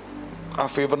 ആ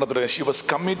ഫേവറിന്റെ she was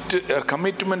committed. Her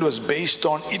commitment was based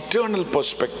on eternal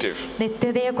perspective.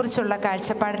 നിത്യതയെക്കുറിച്ചുള്ള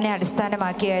കാഴ്ചപ്പാടിനെ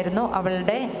അടിസ്ഥാനമാക്കിയായിരുന്നു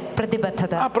അവളുടെ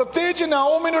പ്രതിബദ്ധത. പ്രത്യേകിച്ച്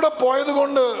നവോമിനോട് പോയത്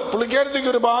കൊണ്ട് പുള്ളിക്കാരത്തേക്ക്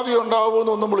ഒരു ഭാവി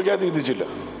ഉണ്ടാവുമെന്നൊന്നും പുള്ളിക്കാരത്തി ചിന്തിച്ചില്ല.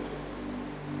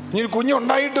 ഇനി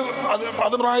കുഞ്ഞുണ്ടായിട്ട്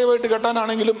അത് പ്രായമായിട്ട്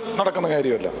കെട്ടാനാണെങ്കിലും നടക്കുന്ന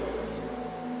കാര്യമല്ല.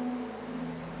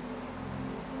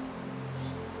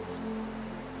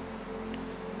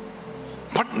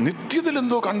 ബട്ട് നിത്യത്തിൽ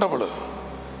എന്തോ കണ്ടവള്.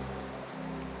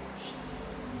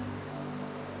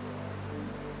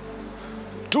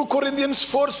 Corinthians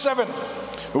 4:7.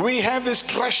 We have this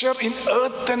treasure in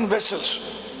earthen vessels.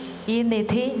 ഈ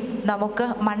നിധി നമുക്ക്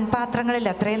മൺപാത്രങ്ങളിൽ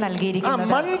അത്രേ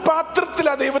നൽകിയിരിക്കുന്നത്.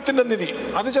 മൺപാത്രത്തിലാ ദൈവത്തിന്റെ നിധി.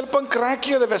 അത് ചിലപ്പം ക്രാക്ക്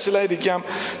ചെയ്ത വെസലായിരിക്കാം,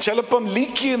 ചിലപ്പം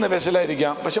ലീക്ക് ചെയ്യുന്ന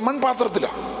വെസലായിരിക്കാം, പക്ഷെ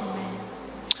മൺപാത്രത്തിലാ.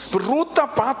 റൂത്ത് ആ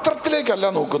പാത്രത്തിലേക്കല്ല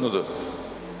നോക്കുന്നത്,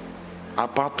 ആ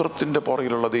പാത്രത്തിന്റെ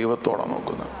പുറകിലുള്ള ദൈവത്തോടാണ്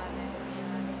നോക്കുന്നത്.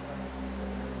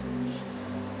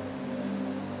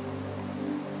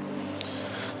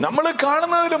 നമ്മൾ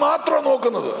കാണുന്നതിൽ മാത്രം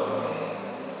നോക്കുന്നത്.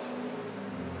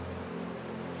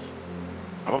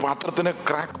 അപ്പൊ പാത്രത്തിന്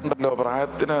ക്രാക്ക് ഉണ്ടല്ലോ,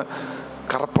 പ്രായത്തിന്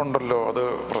കറുപ്പുണ്ടല്ലോ, അത്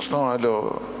പ്രശ്നമായല്ലോ.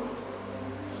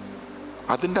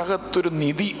 അതിൻ്റെ അകത്തൊരു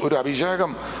നിധി, ഒരു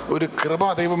അഭിഷേകം, ഒരു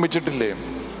കൃപ ദൈവം വെച്ചിട്ടില്ലേ?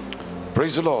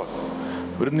 Price the Lord.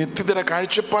 ഒരു നിത്യതയുടെ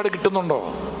കാഴ്ചപ്പാട് കിട്ടുന്നുണ്ടോ?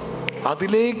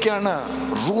 അതിലേക്കാണ്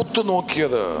റൂത്ത്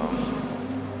നോക്കിയത്.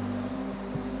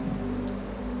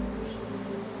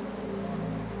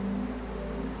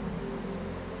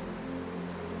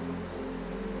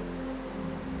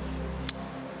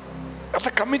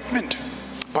 കമ്മിറ്റ്മെന്റ്.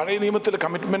 പഴയ നിയമത്തിൽ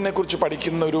കമ്മിറ്റ്മെന്റിനെ കുറിച്ച്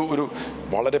പഠിക്കുന്ന ഒരു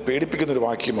വളരെ പേടിപ്പിക്കുന്ന ഒരു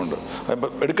വാക്യമുണ്ട്.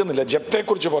 എടുക്കുന്നില്ല.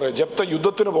 ജപ്തയെക്കുറിച്ച് പറയാം. ജപ്ത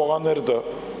യുദ്ധത്തിന് പോകാൻ നേരത്ത്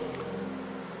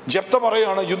ജപ്ത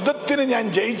പറയാണ്, യുദ്ധത്തിന് ഞാൻ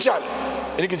ജയിച്ചാൽ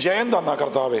എനിക്ക് ജയം തന്ന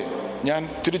കർത്താവേ, ഞാൻ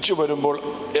തിരിച്ചു വരുമ്പോൾ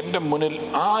എൻ്റെ മുന്നിൽ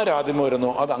ആരാദ്യം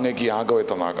വരുന്നോ അത് അങ്ങേക്ക് യാഗമായി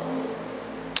തന്നാകാം.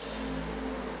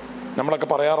 നമ്മളൊക്കെ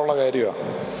പറയാറുള്ള കാര്യമാണ്.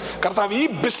 കർത്താവ് ഈ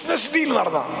ബിസിനസ് ഡീൽ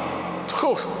നടന്ന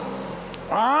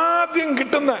ആദ്യം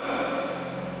കിട്ടുന്ന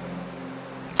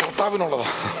കർത്താവിനുള്ളതാ.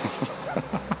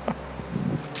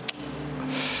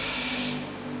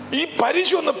 ഈ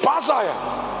പരീക്ഷ ഒന്ന് പാസ്സായ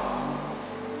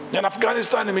ഞാൻ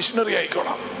അഫ്ഗാനിസ്ഥാന് മിഷണറി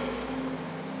ആയിക്കോളാം.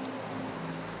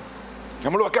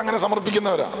 നമ്മളൊക്കെ അങ്ങനെ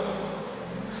സമർപ്പിക്കുന്നവരാ.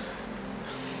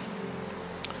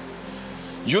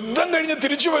 യുദ്ധം കഴിഞ്ഞ്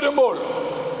തിരിച്ചു വരുമ്പോൾ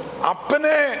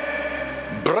അപ്പനെ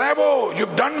ബ്രാവോ, യു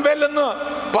ഡൺ വെൽ എന്ന്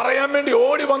പറയാൻ വേണ്ടി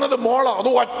ഓടി വന്നത് മോളാ. അത്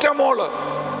ഒറ്റ മോള്.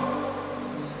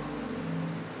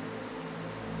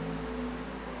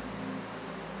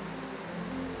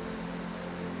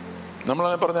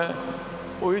 നമ്മളങ്ങനെ പറഞ്ഞ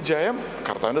ഈ ജയം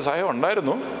കർത്താവിൻ്റെ സഹായം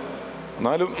ഉണ്ടായിരുന്നു,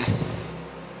 എന്നാലും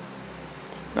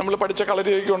നമ്മൾ പഠിച്ച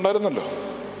കളരിയൊക്കെ ഉണ്ടായിരുന്നല്ലോ.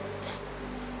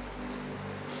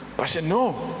 പക്ഷെ no,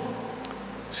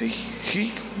 see, he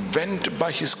went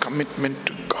by his commitment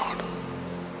to God.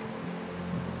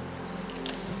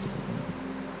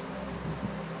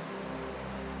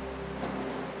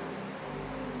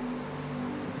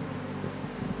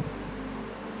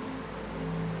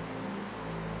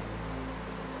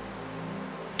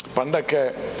 പണ്ടൊക്കെ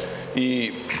ഈ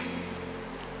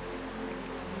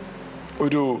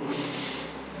ഒരു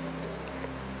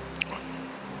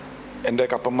എൻ്റെ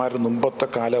കപ്പന്മാർ മുമ്പത്തെ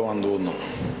കാലമാണെന്ന് തോന്നുന്നു,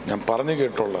 ഞാൻ പറഞ്ഞു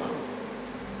കേട്ടുള്ള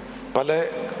പല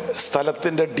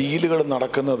സ്ഥലത്തിൻ്റെ ഡീലുകൾ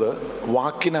നടക്കുന്നത്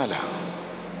വാക്കിനാലാണ്.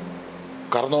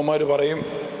 കാരണവന്മാർ പറയും,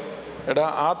 എടാ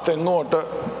ആ തെങ്ങ് തൊട്ട്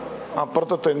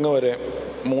അപ്പുറത്തെ തെങ്ങ് വരെ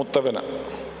മൂത്തവന്,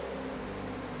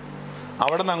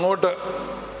 അവിടെ നിന്ന് അങ്ങോട്ട്,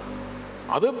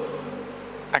 അത്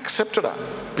അക്സെപ്റ്റഡാ,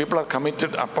 പീപ്പിൾ ആർ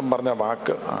കമ്മിറ്റഡ്. അപ്പം പറഞ്ഞ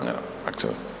വാക്ക് അങ്ങനെ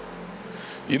അക്സെപ്റ്റ്.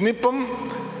 ഇന്നിപ്പം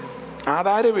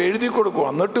ആധാരം എഴുതി കൊടുക്കും,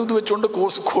 എന്നിട്ട് ഇത് വെച്ചുകൊണ്ട്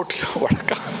കോട്ടില്ല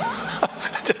വഴക്ക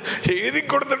എഴുതി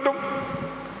കൊടുത്തിട്ടും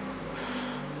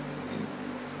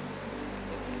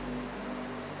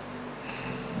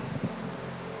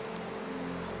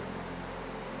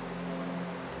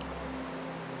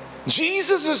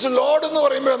ജീസസ് ഇസ് ലോർഡ് എന്ന്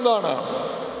പറയുമ്പോൾ എന്താണ്?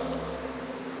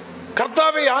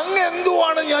 കർത്താവേ, അങ്ങ്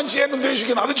എന്തുവാണ് ഞാൻ ചെയ്യാൻ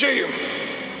ഉദ്ദേശിക്കുന്നത് അത് ചെയ്യും.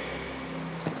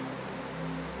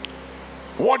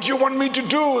 What you want me to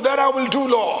do, that I will do,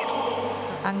 Lord.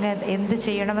 അങ്ങ് എന്ത്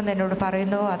ചെയ്യണമെന്ന് എന്നോട്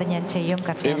പറയുന്നു അത് ഞാൻ ചെയ്യും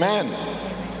കർത്താവേ. Amen.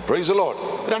 Praise the Lord.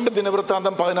 2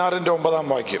 ദിനവൃത്താന്തം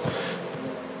 16:9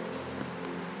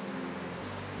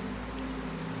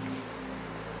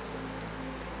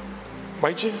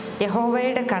 വായിച്ചേ.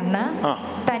 യഹോവയുടെ കണ്ണ്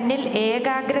തന്നിൽ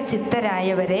ഏകാഗ്ര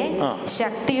ചിത്തരായവരെ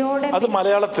ശക്തിയോടെ. അത്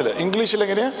മലയാളത്തില്, ഇംഗ്ലീഷിൽ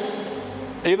എങ്ങനെയാ?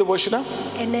 ഏത് വേർഷനാ?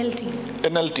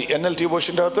 NLT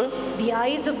വേർഷന്റെ അകത്ത് The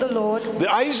eyes of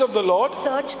the Lord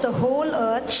search the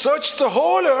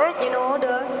whole earth in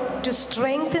order to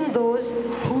strengthen those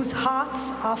whose hearts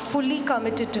are fully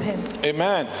committed to him.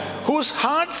 Amen. Whose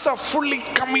hearts are fully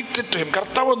committed to him.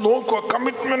 കർത്താവ് നോക്കുക,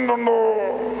 കമ്മിറ്റ്മെന്റ് ഉണ്ടോ?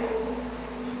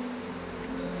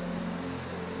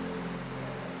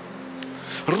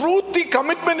 റൂത്തി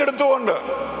commitment എടുത്തുകൊണ്ട്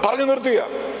പറഞ്ഞു നിർത്തിയ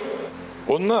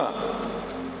ഒന്ന്,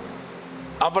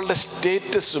 അവളുടെ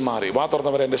status മാറി. വാ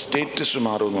തുറന്നവരെ, എന്റെ സ്റ്റേറ്റസ്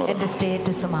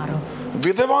മാറും.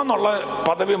 വിധവ എന്നുള്ള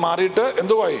പദവി മാറിയിട്ട്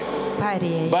എന്തുവായി?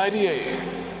 ഭാര്യയായി.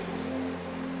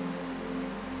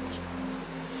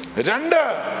 2,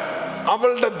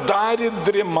 അവളുടെ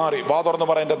ദാരിദ്ര്യം മാറി. വാ തുറന്ന്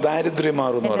പറ, എന്റെ ദാരിദ്ര്യം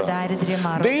മാറും.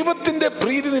 ദൈവത്തിന്റെ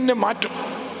പ്രീതി നിന്നെ മാറ്റും.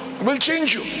 will change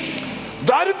you.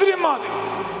 ദാരിദ്ര്യം മാറി.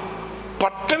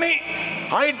 പട്ടിണി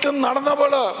ആയിട്ട്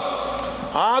നടന്നവള്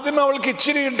ആദ്യം അവൾക്ക്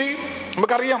ഇച്ചിരി കിട്ടി.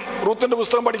 നമുക്കറിയാം, റൂത്തിന്റെ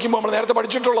പുസ്തകം പഠിക്കുമ്പോൾ നമ്മൾ നേരത്തെ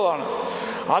പഠിച്ചിട്ടുള്ളതാണ്.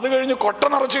 അത് കഴിഞ്ഞ് കൊട്ട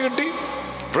നിറച്ച് കിട്ടി.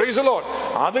 Praise the Lord.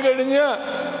 അത് കഴിഞ്ഞ്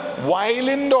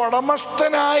വയലിന്റെ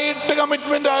ഉടമസ്ഥനായിട്ട്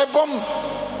കമ്മിറ്റ്മെന്റ് ആയപ്പം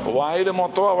വയല്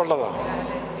മൊത്തം അവളുടേതാ.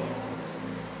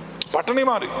 പട്ടിണി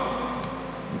മാറി.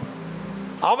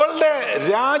 അവളുടെ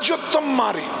രാജ്യത്വം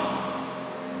മാറി.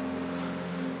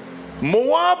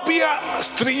 മോവാബിയ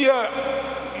സ്ത്രീ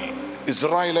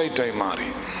ഇസ്രായേലായിട്ടായി മാറി.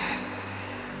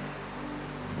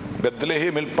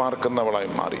 ബത്ലഹേമിൽ പാർക്കുന്നവളായി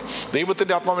മാറി.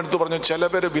 ദൈവത്തിന്റെ ആത്മാവ് എടുത്തു പറഞ്ഞു,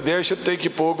 ചിലവര് വിദേശത്തേക്ക്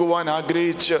പോകുവാൻ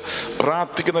ആഗ്രഹിച്ച്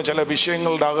പ്രാർത്ഥിക്കുന്ന ചില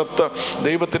വിഷയങ്ങളുടെ അകത്ത്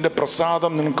ദൈവത്തിന്റെ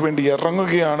പ്രസാദം നിനക്ക് വേണ്ടി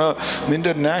ഇറങ്ങുകയാണ്.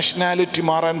 നിന്റെ നാഷണാലിറ്റി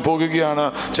മാറാൻ പോകുകയാണ്.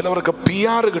 ചിലവർക്ക്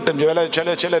PR കിട്ടും,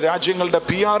 ചില രാജ്യങ്ങളുടെ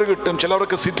PR കിട്ടും,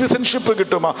 ചിലവർക്ക് സിറ്റിസൺഷിപ്പ്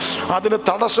കിട്ടും. അതിന്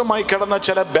തടസ്സമായി കിടന്ന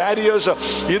ചില ബാരിയേഴ്സ്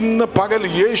ഇന്ന് പകൽ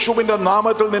യേശുവിന്റെ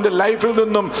നാമത്തിൽ നിന്റെ ലൈഫിൽ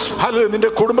നിന്നും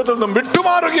നിന്റെ കുടുംബത്തിൽ നിന്നും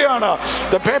വിട്ടുമാറുകയാണ്.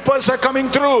 The papers are coming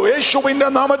through. യേശുവിന്റെ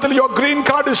നാമത്തിൽ your green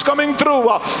card is coming through.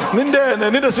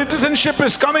 നിന്റെ citizenship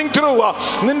is coming through.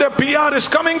 നിന്റെ PR is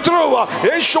coming through.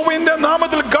 യേശുവിന്റെ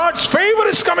നാമത്തിൽ God's favor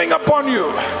is coming upon you.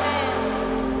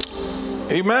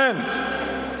 Amen.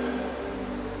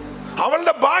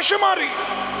 അവളുടെ ഭാഷ മാറി.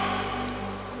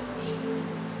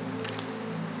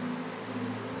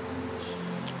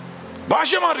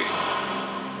 ഭാഷ മാറി.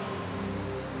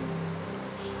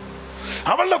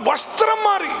 അവളുടെ വസ്ത്രം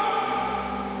മാറി.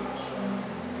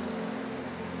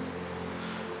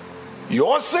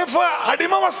 യോസെഫ്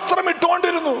അടിമ വസ്ത്രം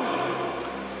ഇട്ടുകൊണ്ടിരുന്നു.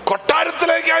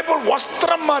 കൊട്ടാരത്തിലേക്കായപ്പോൾ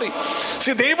വസ്ത്രം മാറി.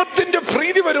 ദൈവത്തിന്റെ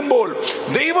പ്രീതി വരുമ്പോൾ,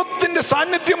 ദൈവത്തിന്റെ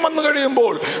സാന്നിധ്യം വന്നു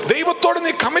കഴിയുമ്പോൾ, ദൈവത്തോട്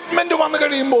നീ കമ്മിറ്റ്മെന്റ് വന്നു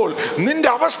കഴിയുമ്പോൾ നിന്റെ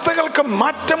അവസ്ഥകൾക്ക്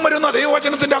മാറ്റം വരുന്ന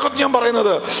ദൈവവചനത്തിന്റെ അകത്ത് ഞാൻ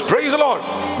പറയുന്നത്. Price the Lord.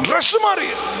 ഡ്രസ് മാറി.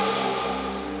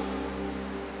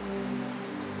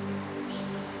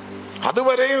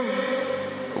 അതുവരെയും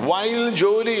വയലിൽ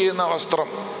ജോലി ചെയ്യുന്ന വസ്ത്രം,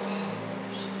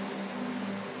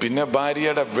 പിന്നെ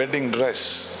ഭാര്യയുടെ വെഡിങ് ഡ്രസ്.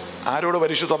 ആരോട്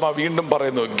പരിശുദ്ധമ്മ വീണ്ടും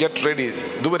പറയുന്നു? Get ready.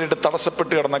 ഇതുവരെ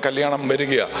തടസ്സപ്പെട്ട് കിടന്ന കല്യാണം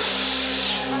വരിക.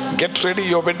 Get ready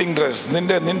your wedding dress.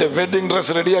 നിന്റെ wedding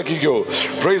dress റെഡിയാക്കിക്കോ.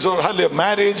 Price the Lord.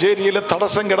 Marriage ഏരിയയിൽ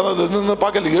തടസ്സം കിടന്നത് നിന്ന്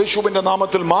പകൽ യേശുവിന്റെ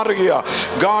നാമത്തിൽ മാറുക.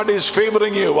 God is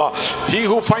favouring U. He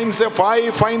who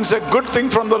finds A good thing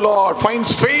from the Lord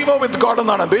finds favour with God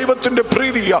എന്നാണ്. ദൈവത്തിന്റെ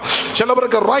പ്രീതി.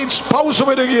 ചിലവർക്ക് റൈറ്റ് സ്പൗസ്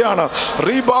വരികയാണ്.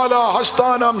 റീബാല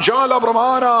ഹസ്താനം ജാല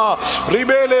പ്രമാന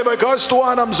റിബേലെ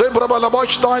ബഗസ്തുവാനം സെബ്രബല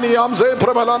ബോഷ്താനിയാം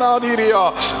സെബ്രബലനാദീരിയ.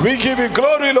 We give you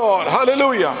glory, Lord.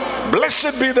 Hallelujah.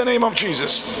 Blessed be the name of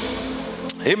Jesus.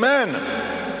 Amen.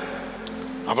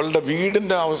 അവളുടെ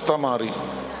വീടിന്റെ അവസ്ഥ മാറി.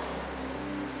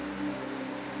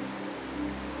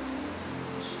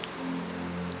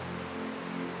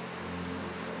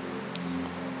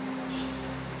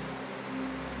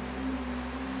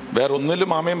 വേറെ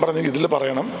ഒന്നിലും ആമയും പറഞ്ഞെങ്കിൽ ഇതിൽ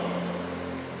പറയണം,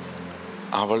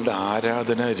 അവളുടെ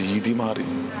ആരാധന രീതി മാറി.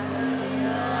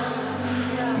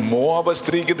 മോവാബ്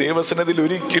സ്ത്രീക്ക് ദൈവസന്നിധിയിൽ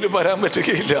ഒരിക്കലും വരാൻ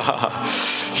പറ്റുകയില്ല.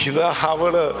 ഇതാ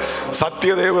അവള്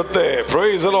സത്യദൈവത്തെ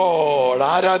പ്രൈസ് ദി ലോർഡ്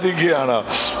ആരാധിക്കുകയാണ്.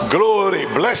 Glory,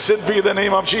 blessed be the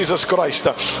name of Jesus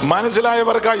Christ.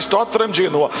 മനസ്സിലായവർക്കായി സ്തോത്രം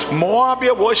ചെയ്യുന്നു.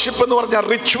 മോവാബിയ വർഷിപ്പ് എന്ന് പറഞ്ഞാൽ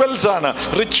റിച്വൽസ് ആണ്,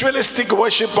 റിച്വലിസ്റ്റിക്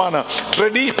വർഷിപ്പാണ്,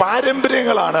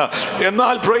 പാരമ്പര്യങ്ങളാണ്.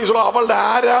 എന്നാൽ പ്രൈസ് ദി ലോർഡ് അവളുടെ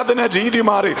ആരാധന രീതി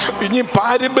മാറി. ഇനി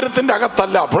പാരമ്പര്യത്തിന്റെ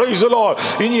അകത്തല്ല, പ്രൈസ് ദി ലോർഡ്,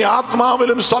 ഇനി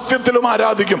ആത്മാവിലും സത്യത്തിലും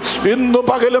ആരാധിക്കും. ഇന്നു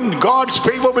പകലും God's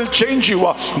favour will change you.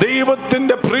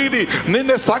 ദൈവത്തിന്റെ പ്രീതി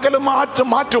നിന്നെ സകലം മാറ്റും.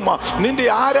 നിന്റെ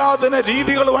ആരാധന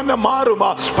രീതികൾ തന്നെ മാറും.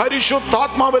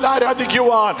 പരിശുദ്ധാത്മാവിൽ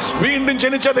ആരാധിക്കുവാൻ വീണ്ടും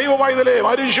ജനിച്ച ദൈവവൈതലേ,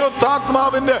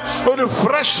 പരിശുദ്ധാത്മാവിന്റെ ഒരു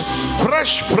fresh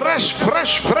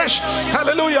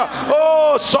hallelujah.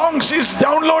 Oh, songs is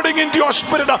downloading into your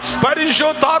spirit.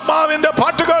 പരിശുദ്ധാത്മാവിന്റെ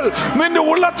പാട്ടുകൾ നിന്റെ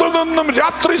ഉള്ളത്തിൽ നിന്നും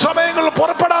രാത്രി സമയങ്ങളിൽ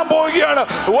പുറപ്പെടാൻ പോവുകയാണ്.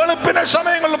 വെളുപ്പിന്റെ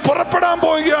സമയങ്ങളിൽ പുറപ്പെടാൻ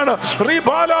പോവുകയാണ്.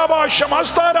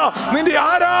 നിന്റെ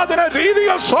ആരാധന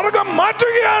രീതികൾ സ്വർഗം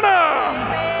മാറ്റുകയാണ്.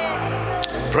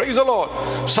 Praise the Lord.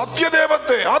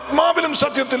 സത്യദൈവത്തെ ആത്മാവിലും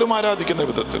സത്യത്തിലും ആരാധിക്കുന്ന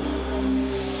വിധത്തിൽ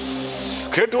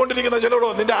കേട്ടുകൊണ്ടിരിക്കുന്ന ചിലരോ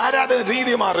നിന്റെ ആരാധന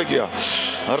രീതി മാറുക.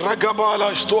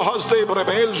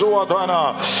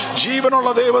 ജീവനുള്ള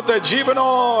ദൈവത്തെ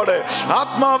ജീവനോടെ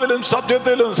ആത്മാവിലും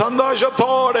സത്യത്തിലും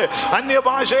സന്തോഷത്തോടെ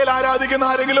അന്യഭാഷയിൽ ആരാധിക്കുന്ന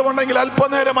ആരെങ്കിലും ഉണ്ടെങ്കിൽ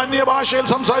അല്പനേരം അന്യഭാഷയിൽ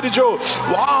സംസാരിച്ചു,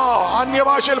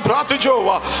 അന്യഭാഷയിൽ പ്രാർത്ഥിച്ചു.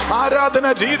 ആരാധന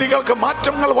രീതികൾക്ക്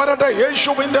മാറ്റങ്ങൾ വരട്ടെ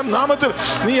യേശുവിന്റെ നാമത്തിൽ.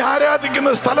 നീ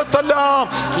ആരാധിക്കുന്ന സ്ഥലത്തെല്ലാം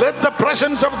let the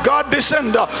presence of God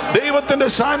descend. ദൈവത്തിന്റെ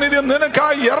സാന്നിധ്യം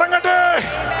നിനക്കായി ഇറങ്ങട്ടെ.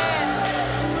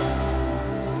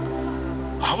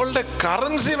 അവളുടെ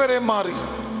കറൻസി വരെ മാറി.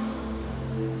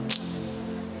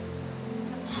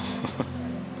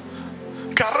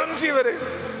 കറൻസി വരെ.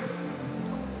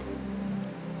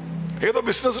 ഏതോ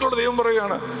ബിസിനസ്സിലൂടെ ദൈവം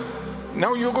പറയുകയാണ്,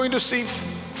 now you're going to see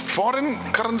foreign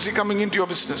currency coming into your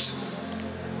business.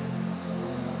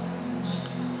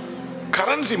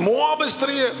 Currency.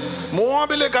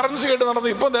 മോവാബിലെ കറൻസി ആയിട്ട് നടന്നു.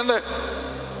 ഇപ്പൊ തന്നെ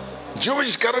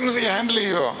ജൂയിഷ് കറൻസി ഹാൻഡിൽ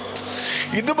ചെയ്യുക.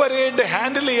 ഇതുവരെയായിട്ട്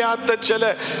ഹാൻഡിൽ ചെയ്യാത്ത ചില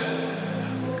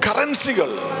കറൻസികൾ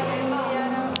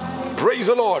പ്രൈസ്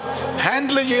ദി ലോർഡ്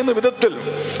ഹാൻഡിൽ ചെയ്യുന്ന വിധത്തിൽ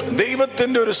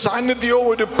ദൈവത്തിന്റെ ഒരു സാന്നിധ്യവും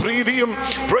ഒരു പ്രീതിയും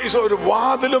പ്രൈസ് ഒരു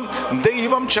വാതിലും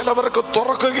ദൈവം ചിലവർക്ക്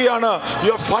തുറക്കുകയാണ്.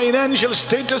 Your financial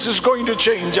status is going to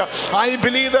change. I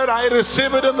believe that I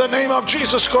receive it in the name of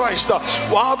Jesus Christ.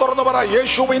 വാ തുറന്ന് പറ,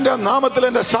 യേശുവിന്റെ നാമത്തിൽ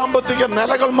എന്റെ സാമ്പത്തിക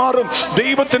നിലകൾ മാറും.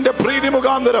 ദൈവത്തിന്റെ പ്രീതി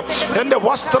മുഖാന്തരം എന്റെ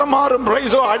വസ്ത്രം മാറും.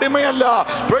 പ്രൈസ് അടിമയല്ല.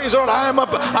 Praise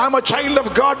I am a child of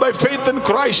God by faith in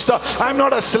Christ. I am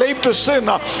not a slave to sin.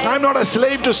 I am not a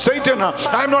slave to Satan.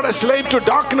 I am not a slave to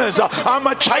darkness. I am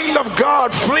a child of God,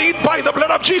 freed by the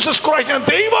blood of Jesus Christ. And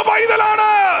ദൈവ പൈതലാണ്.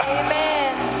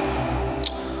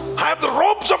 I have the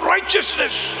robes of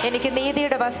righteousness. എനിക്ക്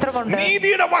നീതിയുടെ വസ്ത്രമുണ്ട്.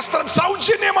 നീതിയുടെ വസ്ത്രം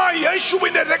സൗജന്യമായി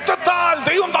യേശുവിന്റെ രക്തത്താൽ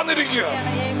ദൈവം തന്നിരിക്കുക.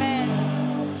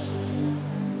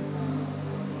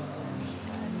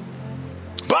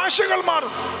 ഭാഷകൾ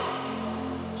മാറും.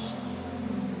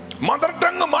 മദർ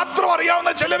ടങ് മാത്രം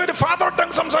അറിയാവുന്ന ചിലവര് ഫാദർ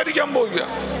ടങ് സംസാരിക്കാൻ പോവുക.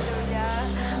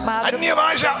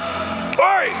 അന്യഭാഷ.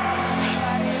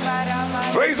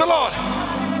 Praise the Lord.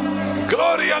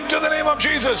 Glory unto the name of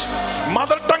Jesus.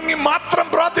 Mother ടങ്ങിൽ മാത്രം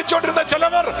പ്രാർത്ഥിച്ചുകൊണ്ടിരുന്ന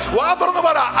ചിലവർ വാ തുറന്ന്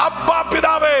പറ, അബ്ബാ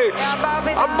പിതാവേ.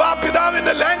 അബ്ബാ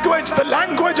പിതാവിന്റെ language, the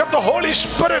language of the Holy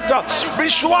Spirit.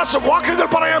 വിശ്വാസ വാക്കുകൾ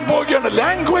പറയാൻ പോവുകയാണ്.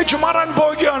 ലാംഗ്വേജ് മാറാൻ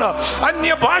പോവുകയാണ്.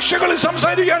 അന്യഭാഷകളിൽ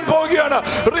സംസാരിക്കാൻ പോവുകയാണ്.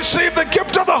 Receive the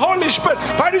gift of the Holy Spirit.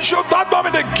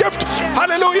 പരിശുദ്ധാത്മാവിന്റെ gift.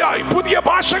 Hallelujah. പുതിയ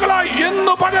ഭാഷകളായി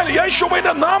ഇന്ന് പകൽ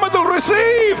യേശുവിന്റെ നാമത്തിൽ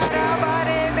receive.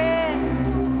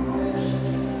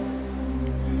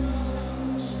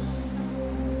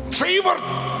 Favor,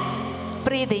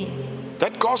 Preethi,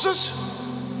 that causes,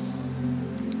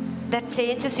 that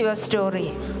changes your story.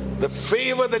 The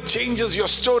favor that changes your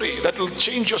story, that will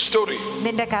change your story.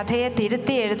 നിന്റെ കഥയെ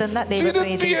തിരുത്തി എഴുതുന്ന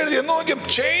ദൈവപ്രീതി. നോക്കി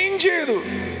ചേഞ്ച് ചെയ്തു.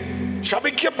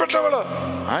 ശപിക്കപ്പെട്ടവള്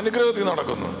അനുഗ്രഹത്തിൽ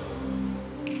നടക്കുന്നു.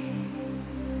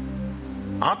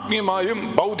 ആത്മീയമായും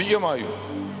ഭൗതികമായും.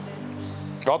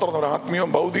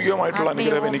 ആത്മീയവും ഭൗതികവുമായിട്ടുള്ള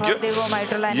അനുഗ്രഹം എനിക്ക്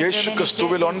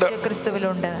യേശുക്രിസ്തുവിലുണ്ട്.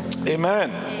 Amen.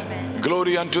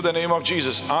 Glory unto the name of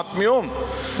Jesus. ആത്മീയവും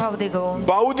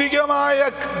ഭൗതികമായ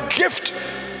ഗിഫ്റ്റ്,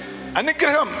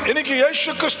 അനുഗ്രഹം എനിക്ക്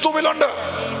യേശുക്രിസ്തുവിലുണ്ട്.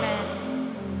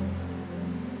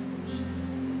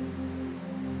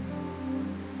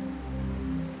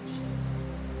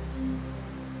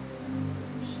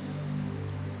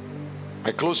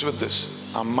 I close with this.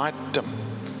 ആ മാറ്റം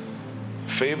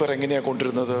ഫേവർ എങ്ങനെയാ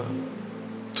കൊണ്ടിരുന്നത്?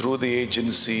 Through the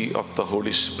agency of the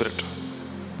Holy Spirit.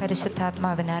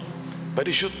 പരിശുദ്ധാത്മാവിനാൽ.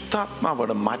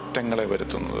 പരിശുദ്ധാത്മാവാണ് മാറ്റങ്ങളെ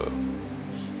വരുത്തുന്നത്.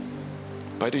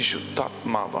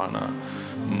 പരിശുദ്ധാത്മാവാണ്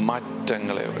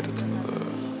മാറ്റങ്ങളെ വരുത്തുന്നത്.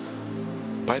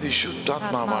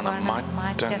 പരിശുദ്ധാത്മാവാണ്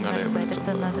മാറ്റങ്ങളെ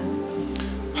വരുത്തുന്നത്.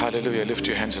 Hallelujah. Lift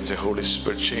your hands and say, Holy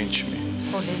Spirit, change me.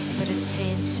 Holy Spirit,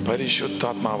 change me.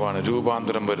 പരിശുദ്ധാത്മാവാണ്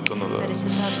രൂപാന്തരം വരുത്തുന്നത്,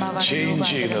 ചേഞ്ച്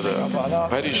ചെയ്യുന്നത്.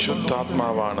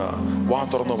 പരിശുദ്ധാത്മാവാണ്. വാ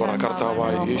തുറന്നു പറ,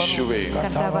 കർത്താവായ യേശുവേ,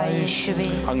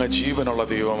 അങ്ങ് ജീവനുള്ള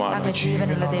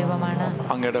ദൈവമാണ്.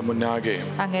 അങ്ങയുടെ മുന്നാകെ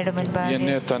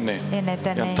എന്നെ തന്നെ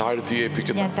ഞാൻ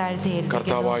താഴ്ത്തിയേൽപ്പിക്കുന്നു.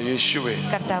 കർത്താവായ യേശുവേ,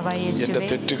 എന്റെ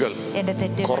തെറ്റുകൾ,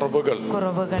 കുറവുകൾ,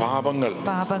 പാപങ്ങൾ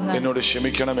എന്നോട്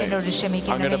ക്ഷമിക്കണമേ.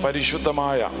 അങ്ങയുടെ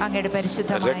പരിശുദ്ധമായ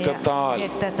രക്തത്താൽ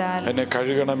എന്നെ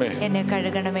കഴുകണമേ.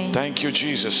 Thank you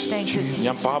Jesus.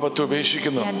 ഞാൻ പാപത്തെ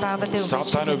ഉപേക്ഷിക്കുന്നു,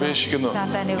 സാത്താനെ ഉപേക്ഷിക്കുന്നു,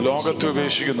 ലോകത്തെ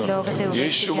ഉപേക്ഷിക്കുന്നു.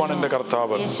 യേശുവാണ് എന്റെ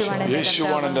കർത്താവ്,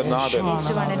 യേശുവാണ് എന്റെ നാഥൻ.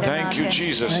 Thank you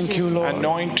Jesus.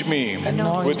 Anoint me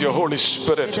with your holy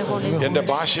spirit. എന്റെ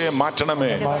ഭാഷയെ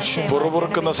മാറ്റണമേ.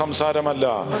 പുറപുറുക്കുന്ന സംസാരമല്ല,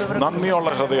 നന്ദിയുള്ള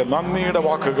ഹൃദയം, നന്ദിയുടെ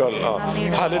വാക്കുകൾ.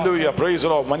 Hallelujah, praise the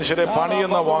lord. മനുഷ്യരെ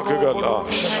പണിയുന്ന വാക്കുകൾ.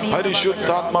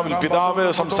 പരിശുദ്ധാത്മാവിൽ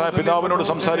പിതാവിനോട്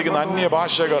സംസാരിക്കുന്ന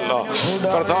അന്യഭാഷകൾ.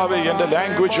 കർത്താവേ, എന്റെ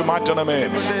ലാംഗ്വേജ് മാറ്റണമേ.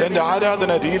 എന്റെ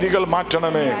ആരാധന രീതികൾ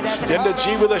മാറ്റണമേ. എന്റെ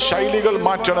ജീവിത ശൈലികൾ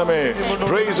മാറ്റണമേ.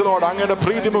 Praise the lord. അങ്ങയുടെ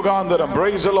പ്രീതി മുഖാന്തരം,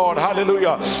 പ്രൈസ് ദി ലോർഡ്, ഹല്ലേലൂയ,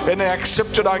 എന്നെ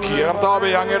അക്സെപ്റ്റഡ് ആക്കി. കർത്താവേ,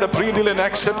 അങ്ങയുടെ പ്രീതിയിൽ എന്നെ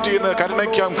അക്സെപ്റ്റ് ചെയ്യുന്ന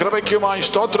കരുണയ്ക്കും കൃപയ്ക്കുമായി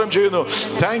സ്തോത്രം ചെയ്യുന്നു.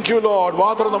 Thank you Lord.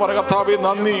 വാതുറന്ന് പറ, കർത്താവേ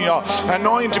നന്ദി.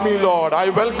 Anoint me lord. I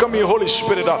welcome you holy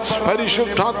spirit.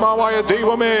 പരിശുദ്ധാത്മാവായ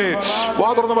ദൈവമേ,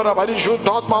 വാതുറന്ന് പറ,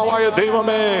 പരിശുദ്ധാത്മാവായ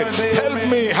ദൈവമേ, help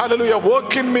me, hallelujah,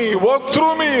 work in me, work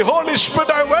through me. Holy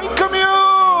Spirit, I welcome you.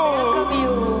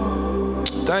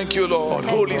 Thank you, Lord.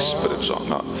 Holy Spirit song.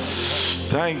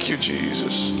 Thank you,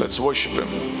 Jesus. Let's worship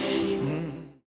him.